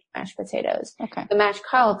you would in mashed potatoes. Okay. The mashed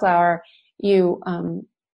cauliflower,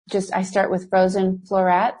 I start with frozen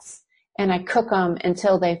florets and I cook them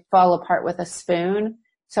until they fall apart with a spoon.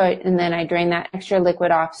 And then I drain that extra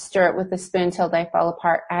liquid off, stir it with a spoon till they fall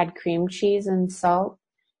apart, add cream cheese and salt.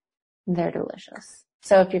 They're delicious.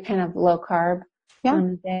 So if you're kind of low carb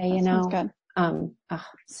on the day,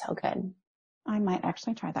 So good. I might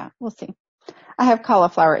actually try that. We'll see. I have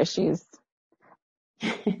cauliflower issues.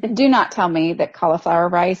 Do not tell me that cauliflower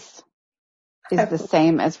rice is the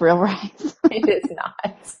same as real rice. It is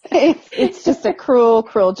not. It's just a cruel,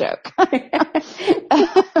 cruel joke.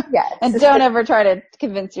 Yes. And don't ever try to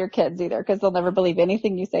convince your kids either, because they'll never believe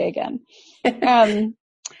anything you say again.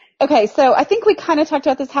 Okay, so I think we kind of talked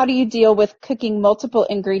about this. How do you deal with cooking multiple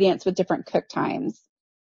ingredients with different cook times?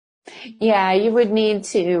 Yeah, you would need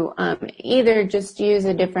to either just use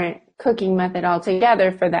a different cooking method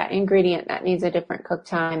altogether for that ingredient that needs a different cook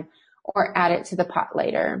time, or add it to the pot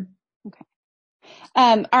later. Okay.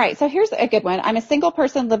 All right, so here's a good one. I'm a single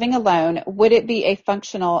person living alone. Would it be a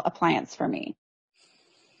functional appliance for me?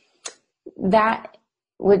 That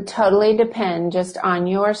would totally depend just on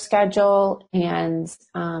your schedule and,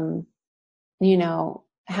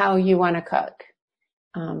 how you want to cook.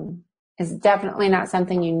 It's definitely not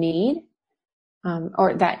something you need,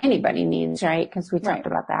 or that anybody needs, right? Because we talked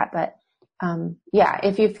about that. But,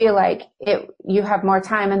 if you feel like you have more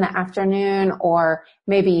time in the afternoon, or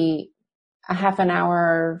maybe a half an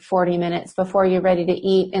hour, 40 minutes before you're ready to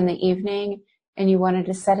eat in the evening, and you wanted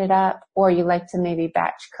to set it up, or you like to maybe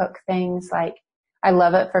batch cook things. Like, I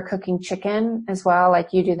love it for cooking chicken as well.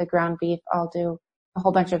 Like you do the ground beef, I'll do a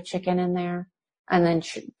whole bunch of chicken in there and then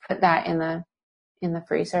put that in the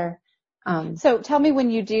freezer. So tell me, when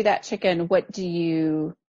you do that chicken, what do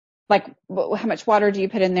you like? How much water do you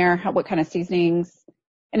put in there? What kind of seasonings?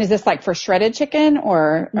 And is this like for shredded chicken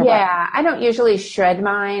or yeah, what? I don't usually shred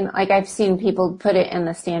mine. Like, I've seen people put it in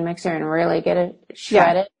the stand mixer and really get it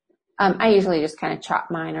shredded. Yeah. I usually just kind of chop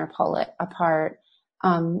mine or pull it apart.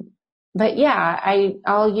 But yeah,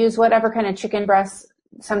 I'll use whatever kind of chicken breasts.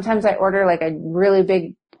 Sometimes I order like a really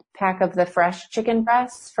big pack of the fresh chicken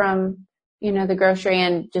breasts from, the grocery,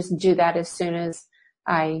 and just do that as soon as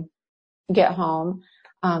I get home.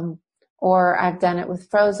 Or I've done it with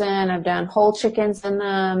frozen. I've done whole chickens in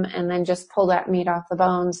them, and then just pull that meat off the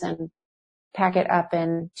bones and pack it up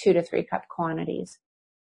in 2 to 3 cup quantities.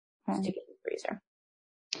 Stick it in the freezer.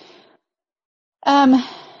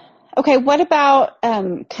 Okay. What about,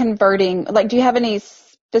 converting? Like, do you have any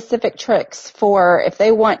specific tricks for if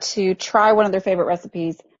they want to try one of their favorite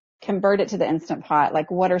recipes, convert it to the Instant Pot?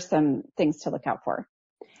 Like, what are some things to look out for?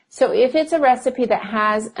 So if it's a recipe that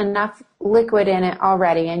has enough liquid in it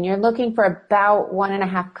already, and you're looking for about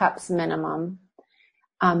 1.5 cups minimum,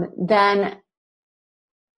 then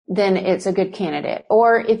it's a good candidate.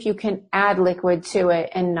 Or if you can add liquid to it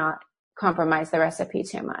and not compromise the recipe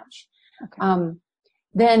too much. Okay.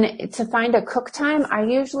 Then to find a cook time, I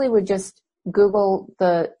usually would just Google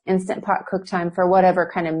the Instant Pot cook time for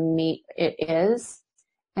whatever kind of meat it is.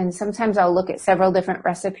 And sometimes I'll look at several different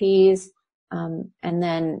recipes, and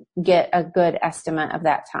then get a good estimate of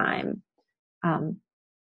that time.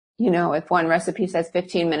 If one recipe says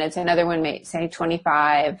 15 minutes, another one may say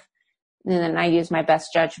 25, and then I use my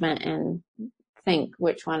best judgment and think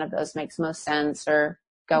which one of those makes most sense, or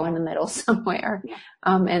go in the middle somewhere,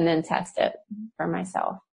 and then test it for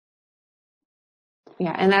myself.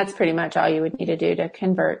 Yeah, and that's pretty much all you would need to do to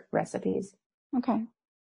convert recipes. Okay.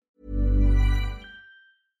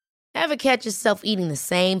 Ever catch yourself eating the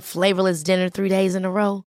same flavorless dinner 3 days in a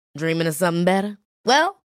row? Dreaming of something better?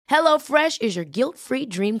 Well, HelloFresh is your guilt-free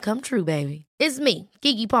dream come true, baby. It's me,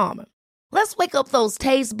 Keke Palmer. Let's wake up those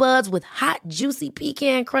taste buds with hot, juicy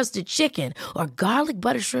pecan-crusted chicken or garlic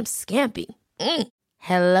butter shrimp scampi.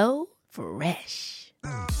 Hello Fresh.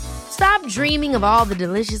 Stop dreaming of all the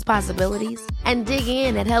delicious possibilities and dig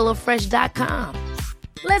in at HelloFresh.com.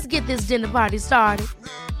 Let's get this dinner party started.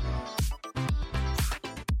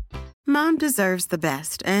 Mom deserves the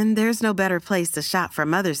best, and there's no better place to shop for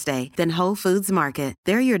Mother's Day than Whole Foods Market.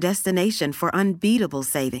 They're your destination for unbeatable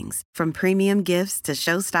savings, from premium gifts to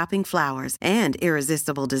show-stopping flowers and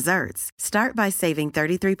irresistible desserts. Start by saving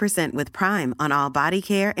 33% with Prime on all body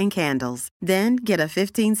care and candles. Then get a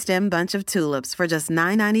 15-stem bunch of tulips for just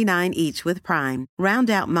 $9.99 each with Prime. Round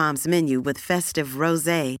out Mom's menu with festive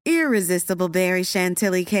rosé, irresistible berry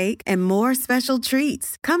chantilly cake, and more special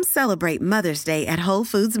treats. Come celebrate Mother's Day at Whole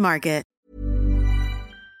Foods Market.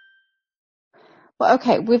 Well,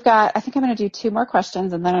 okay, I think I'm going to do 2 more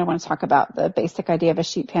questions, and then I want to talk about the basic idea of a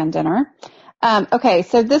sheet pan dinner. Okay,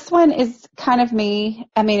 so this one is kind of me.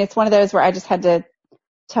 I mean, it's one of those where I just had to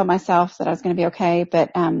tell myself that I was going to be okay.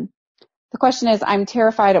 But the question is, I'm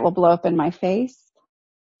terrified it will blow up in my face.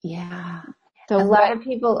 Yeah. So a lot of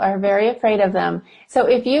people are very afraid of them. So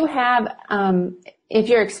if you have, if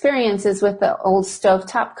your experience is with the old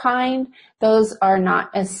stovetop kind, those are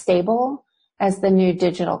not as stable as the new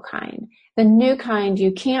digital kind. The new kind,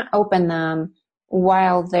 you can't open them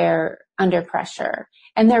while they're under pressure.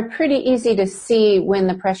 And they're pretty easy to see when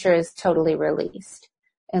the pressure is totally released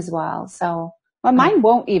as well. So, well, mine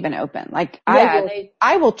won't even open. Like yeah,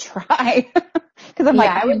 I will try because I'm like,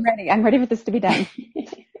 I'm ready. I'm ready for this to be done.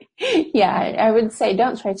 Yeah, I would say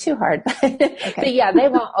don't try too hard, but yeah, they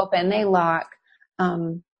won't open. They lock.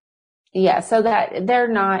 So that they're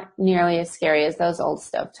not nearly as scary as those old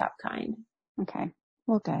stovetop kind. Okay.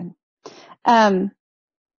 Well, good.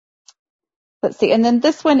 Let's see. And then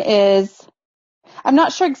this one is, I'm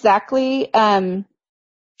not sure exactly,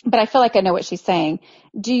 but I feel like I know what she's saying.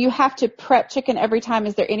 Do you have to prep chicken every time?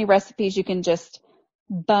 Is there any recipes you can just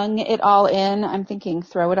bung it all in? I'm thinking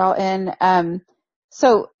throw it all in.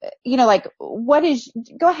 So, like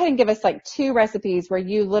go ahead and give us like 2 recipes where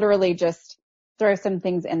you literally just throw some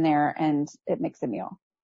things in there and it makes a meal.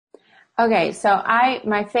 Okay. So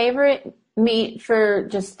my favorite meat for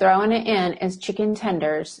just throwing it in is chicken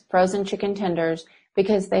tenders, frozen chicken tenders,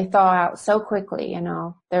 because they thaw out so quickly,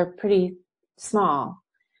 they're pretty small.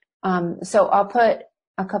 So I'll put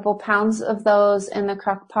a couple pounds of those in the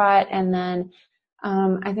crock pot. And then,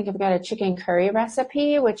 I think I've got a chicken curry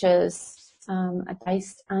recipe, which is, a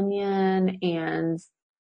diced onion and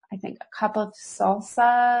I think a cup of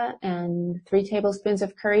salsa and 3 tablespoons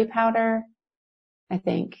of curry powder. I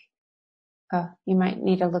think. You might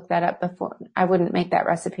need to look that up before. I wouldn't make that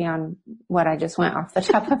recipe on what I just went off the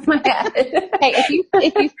top of my head. Hey,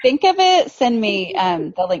 if you think of it, send me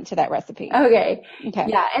the link to that recipe. Okay. Okay.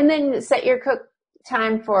 Yeah, and then set your cook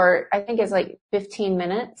time for, I think it's like 15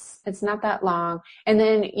 minutes. It's not that long. And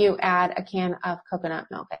then you add a can of coconut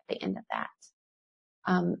milk at the end of that.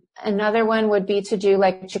 Another one would be to do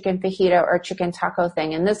like a chicken fajita or chicken taco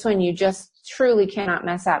thing. And this one you just truly cannot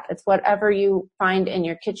mess up. It's whatever you find in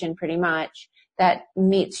your kitchen pretty much that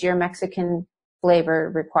meets your Mexican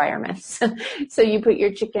flavor requirements. So you put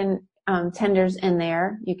your chicken tenders in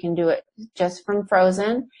there. You can do it just from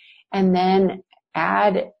frozen and then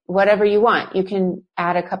add whatever you want. You can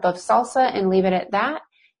add a cup of salsa and leave it at that.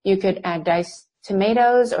 You could add diced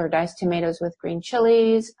tomatoes or diced tomatoes with green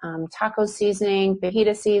chilies, taco seasoning,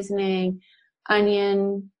 fajita seasoning,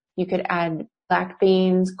 onion. You could add black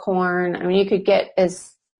beans, corn. I mean, you could get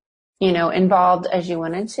as, involved as you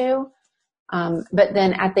wanted to. But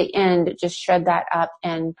then at the end, just shred that up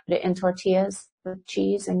and put it in tortillas with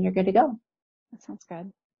cheese and you're good to go. That sounds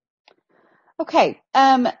good. Okay.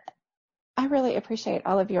 I really appreciate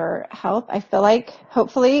all of your help. I feel like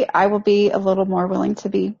hopefully I will be a little more willing to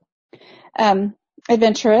be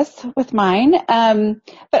adventurous with mine.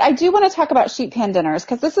 But I do want to talk about sheet pan dinners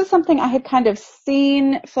because this is something I had kind of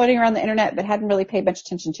seen floating around the internet but hadn't really paid much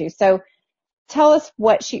attention to. So tell us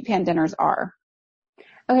what sheet pan dinners are.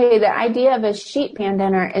 Okay, the idea of a sheet pan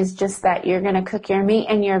dinner is just that you're going to cook your meat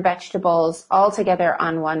and your vegetables all together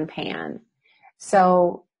on one pan.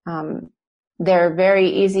 So they're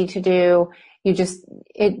very easy to do.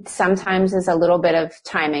 It sometimes is a little bit of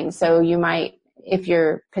timing. So you might, if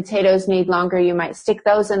your potatoes need longer, you might stick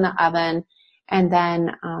those in the oven and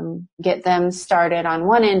then get them started on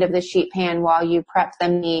one end of the sheet pan while you prep the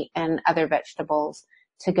meat and other vegetables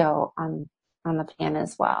to go on the pan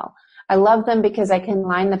as well. I love them because I can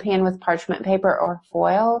line the pan with parchment paper or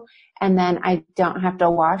foil and then I don't have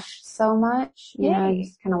to wash so much. You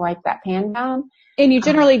just kind of wipe that pan down. And you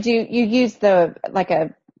generally you use like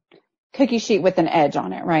a cookie sheet with an edge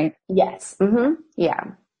on it, right? Yes. Mm-hmm. Yeah.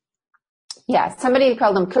 Yeah. Somebody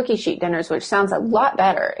called them cookie sheet dinners, which sounds a lot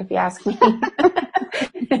better if you ask me.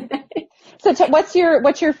 So what's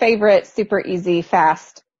your favorite super easy,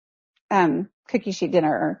 fast, cookie sheet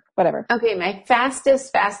dinner or whatever? Okay. My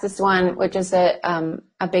fastest one, which is a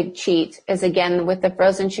big cheat, is again with the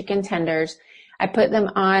frozen chicken tenders. I put them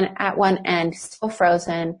on at one end, still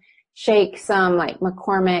frozen, shake some like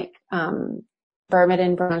McCormick, bourbon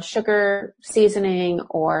and brown sugar seasoning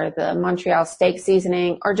or the Montreal steak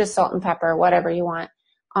seasoning or just salt and pepper, whatever you want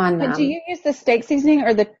on them. But do you use the steak seasoning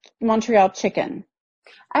or the Montreal chicken?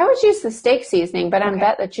 I always use the steak seasoning, but I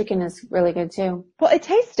bet the chicken is really good too. Well, it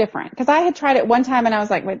tastes different because I had tried it one time and I was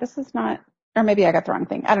like, wait, this is not, or maybe I got the wrong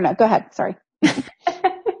thing. I don't know. Go ahead. Sorry.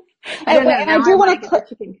 I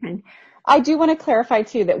do want to clarify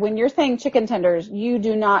too that when you're saying chicken tenders, you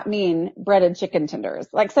do not mean breaded chicken tenders.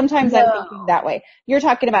 Like sometimes I'm thinking that way. You're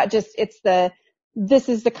talking about just this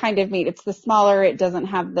is the kind of meat. It's the smaller. It doesn't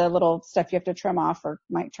have the little stuff you have to trim off or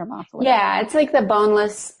might trim off. Or yeah, it's like the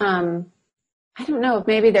boneless. I don't know if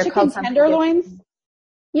maybe they're chicken called tenderloins.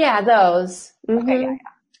 Yeah, those. Mm-hmm. Okay. Yeah.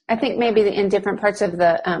 I think maybe in different parts of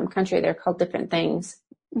the country they're called different things.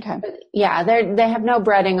 Okay. But yeah, they have no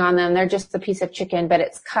breading on them. They're just a piece of chicken, but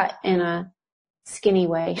it's cut in a skinny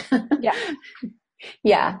way. Yeah.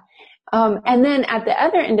 Yeah. And then at the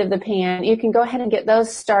other end of the pan, you can go ahead and get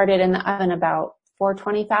those started in the oven about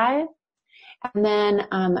 425. And then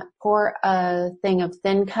pour a thing of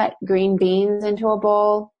thin cut green beans into a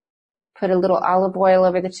bowl. Put a little olive oil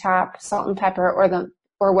over the top, salt and pepper,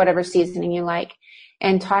 or whatever seasoning you like,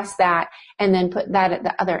 and toss that. And then put that at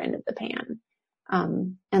the other end of the pan,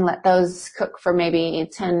 and let those cook for maybe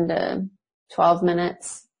 10 to 12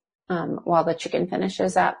 minutes while the chicken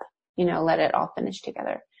finishes up. Let it all finish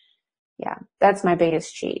together. Yeah, that's my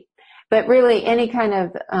biggest cheat. But really, any kind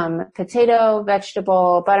of potato,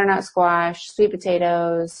 vegetable, butternut squash, sweet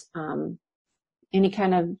potatoes, any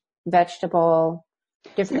kind of vegetable,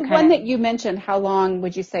 different The kind one of. that you mentioned, how long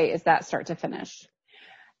would you say is that start to finish?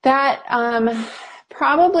 That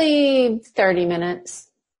probably 30 minutes.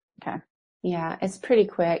 Okay. Yeah, it's pretty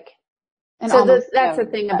quick. And So almost that's no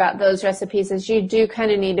the thing prep. about those recipes is you do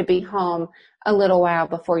kind of need to be home a little while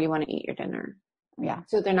before you want to eat your dinner. Yeah.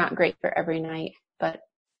 So they're not great for every night, but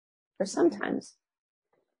for sometimes.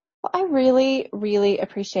 Well, I really, really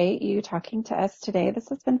appreciate you talking to us today. This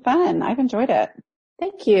has been fun. I've enjoyed it.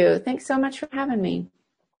 Thank you. Thanks so much for having me.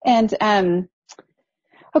 And,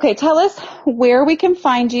 okay, tell us where we can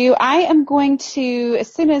find you. I am going to,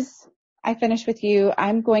 as soon as I finish with you,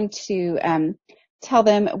 I'm going to tell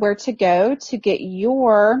them where to go to get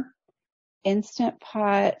your Instant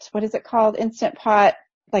Pot. What is it called? Instant Pot,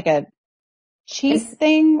 like a cheese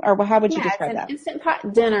thing? Or how would you describe it's that? an Instant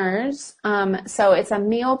Pot dinners. So it's a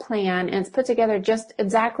meal plan, and it's put together just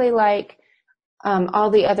exactly like all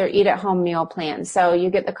the other eat-at-home meal plans. So you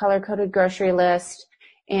get the color-coded grocery list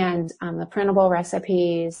and the printable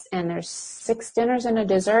recipes, and there's 6 dinners and a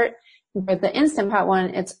dessert. For the Instant Pot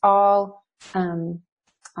one, it's all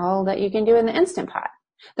that you can do in the Instant Pot.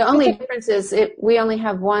 The only difference is we only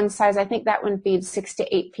have one size. I think that one feeds 6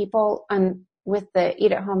 to 8 people. With the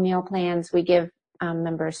eat-at-home meal plans, we give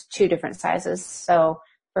members 2 different sizes. So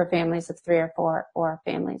for families of 3 or 4, or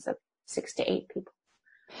families of 6 to 8 people.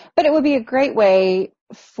 But it would be a great way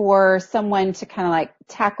for someone to kind of like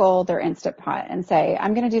tackle their Instant Pot and say,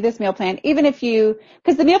 I'm going to do this meal plan, even if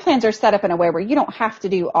because the meal plans are set up in a way where you don't have to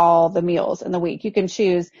do all the meals in the week. You can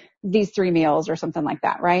choose these 3 meals or something like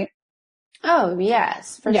that, right? Oh,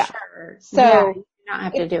 yes, for sure. So you do not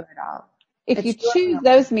have to do it all. If you choose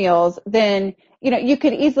those meals, then, you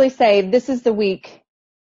could easily say, this is the week.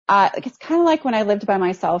 It's kind of like when I lived by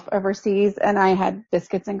myself overseas and I had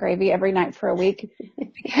biscuits and gravy every night for a week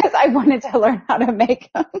because I wanted to learn how to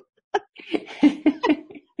make them.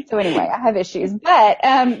 So anyway, I have issues, but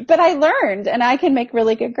I learned and I can make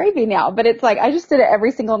really good gravy now, but it's like, I just did it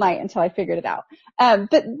every single night until I figured it out.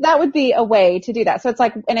 But that would be a way to do that. So it's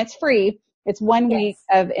like, and it's free. It's 1 week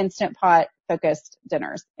of Instant Pot focused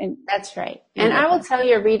dinners. And that's right. And I will tell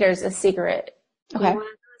your readers a secret. Okay. You want to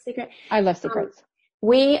know a secret? I love secrets.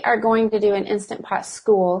 We are going to do an Instant Pot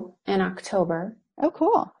school in October. Oh,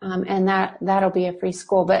 cool. And that'll be a free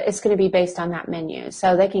school, but it's going to be based on that menu.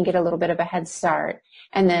 So they can get a little bit of a head start.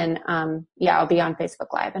 And then, I'll be on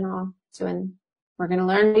Facebook Live and all. We're going to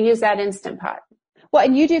learn to use that Instant Pot. Well,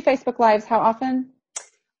 and you do Facebook Lives how often?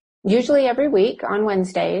 Usually every week on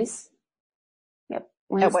Wednesdays. Yep.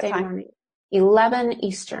 Wednesday At what time? morning. 11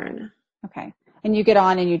 Eastern. Okay. And you get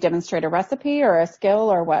on and you demonstrate a recipe or a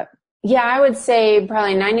skill or what? Yeah, I would say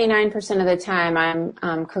probably 99% of the time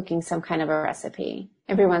I'm cooking some kind of a recipe.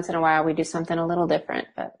 Every once in a while we do something a little different,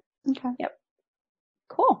 but okay. Yep.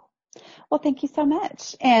 Cool. Well, thank you so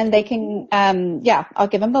much. And they can, I'll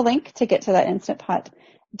give them the link to get to that Instant Pot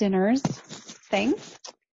dinners thing.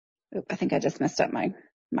 Oop, I think I just messed up my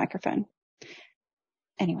microphone.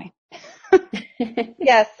 Anyway.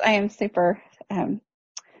 Yes, I am super,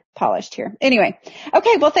 polished here. Anyway.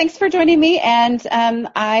 Okay. Well, thanks for joining me. And,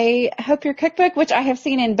 I hope your cookbook, which I have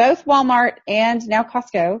seen in both Walmart and now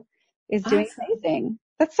Costco, is doing amazing.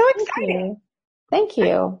 That's so exciting. Thank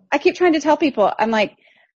you. I keep trying to tell people, I'm like,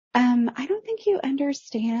 I don't think you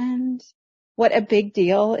understand what a big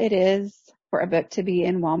deal it is for a book to be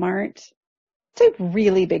in Walmart. It's a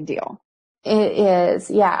really big deal. It is.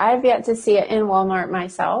 Yeah. I've yet to see it in Walmart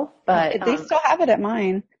myself, but they still have it at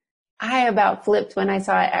mine. I about flipped when I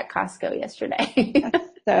saw it at Costco yesterday. That's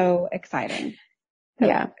so exciting.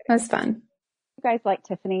 Yeah, it was fun. You guys like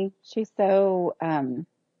Tiffany? She's so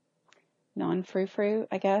non-frou-frou,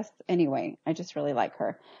 I guess. Anyway, I just really like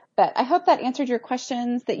her. But I hope that answered your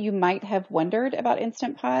questions that you might have wondered about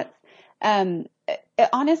Instant Pots.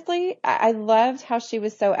 Honestly, I loved how she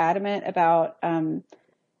was so adamant about, in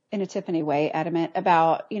a Tiffany way, adamant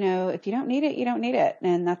about, if you don't need it, you don't need it.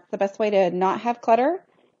 And that's the best way to not have clutter,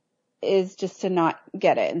 is just to not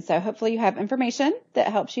get it. And so hopefully you have information that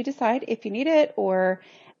helps you decide if you need it or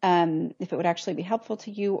if it would actually be helpful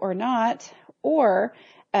to you or not, or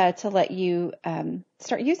to let you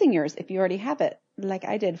start using yours if you already have it, like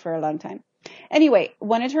I did for a long time. Anyway,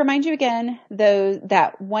 wanted to remind you again,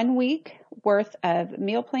 that 1 week worth of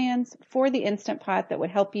meal plans for the Instant Pot that would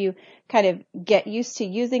help you kind of get used to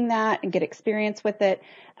using that and get experience with it,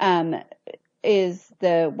 is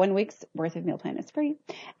the 1 week's worth of meal plan is free.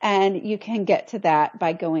 And you can get to that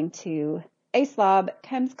by going to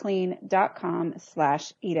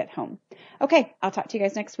aslobcomesclean.com/eat at home. Okay, I'll talk to you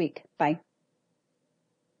guys next week. Bye.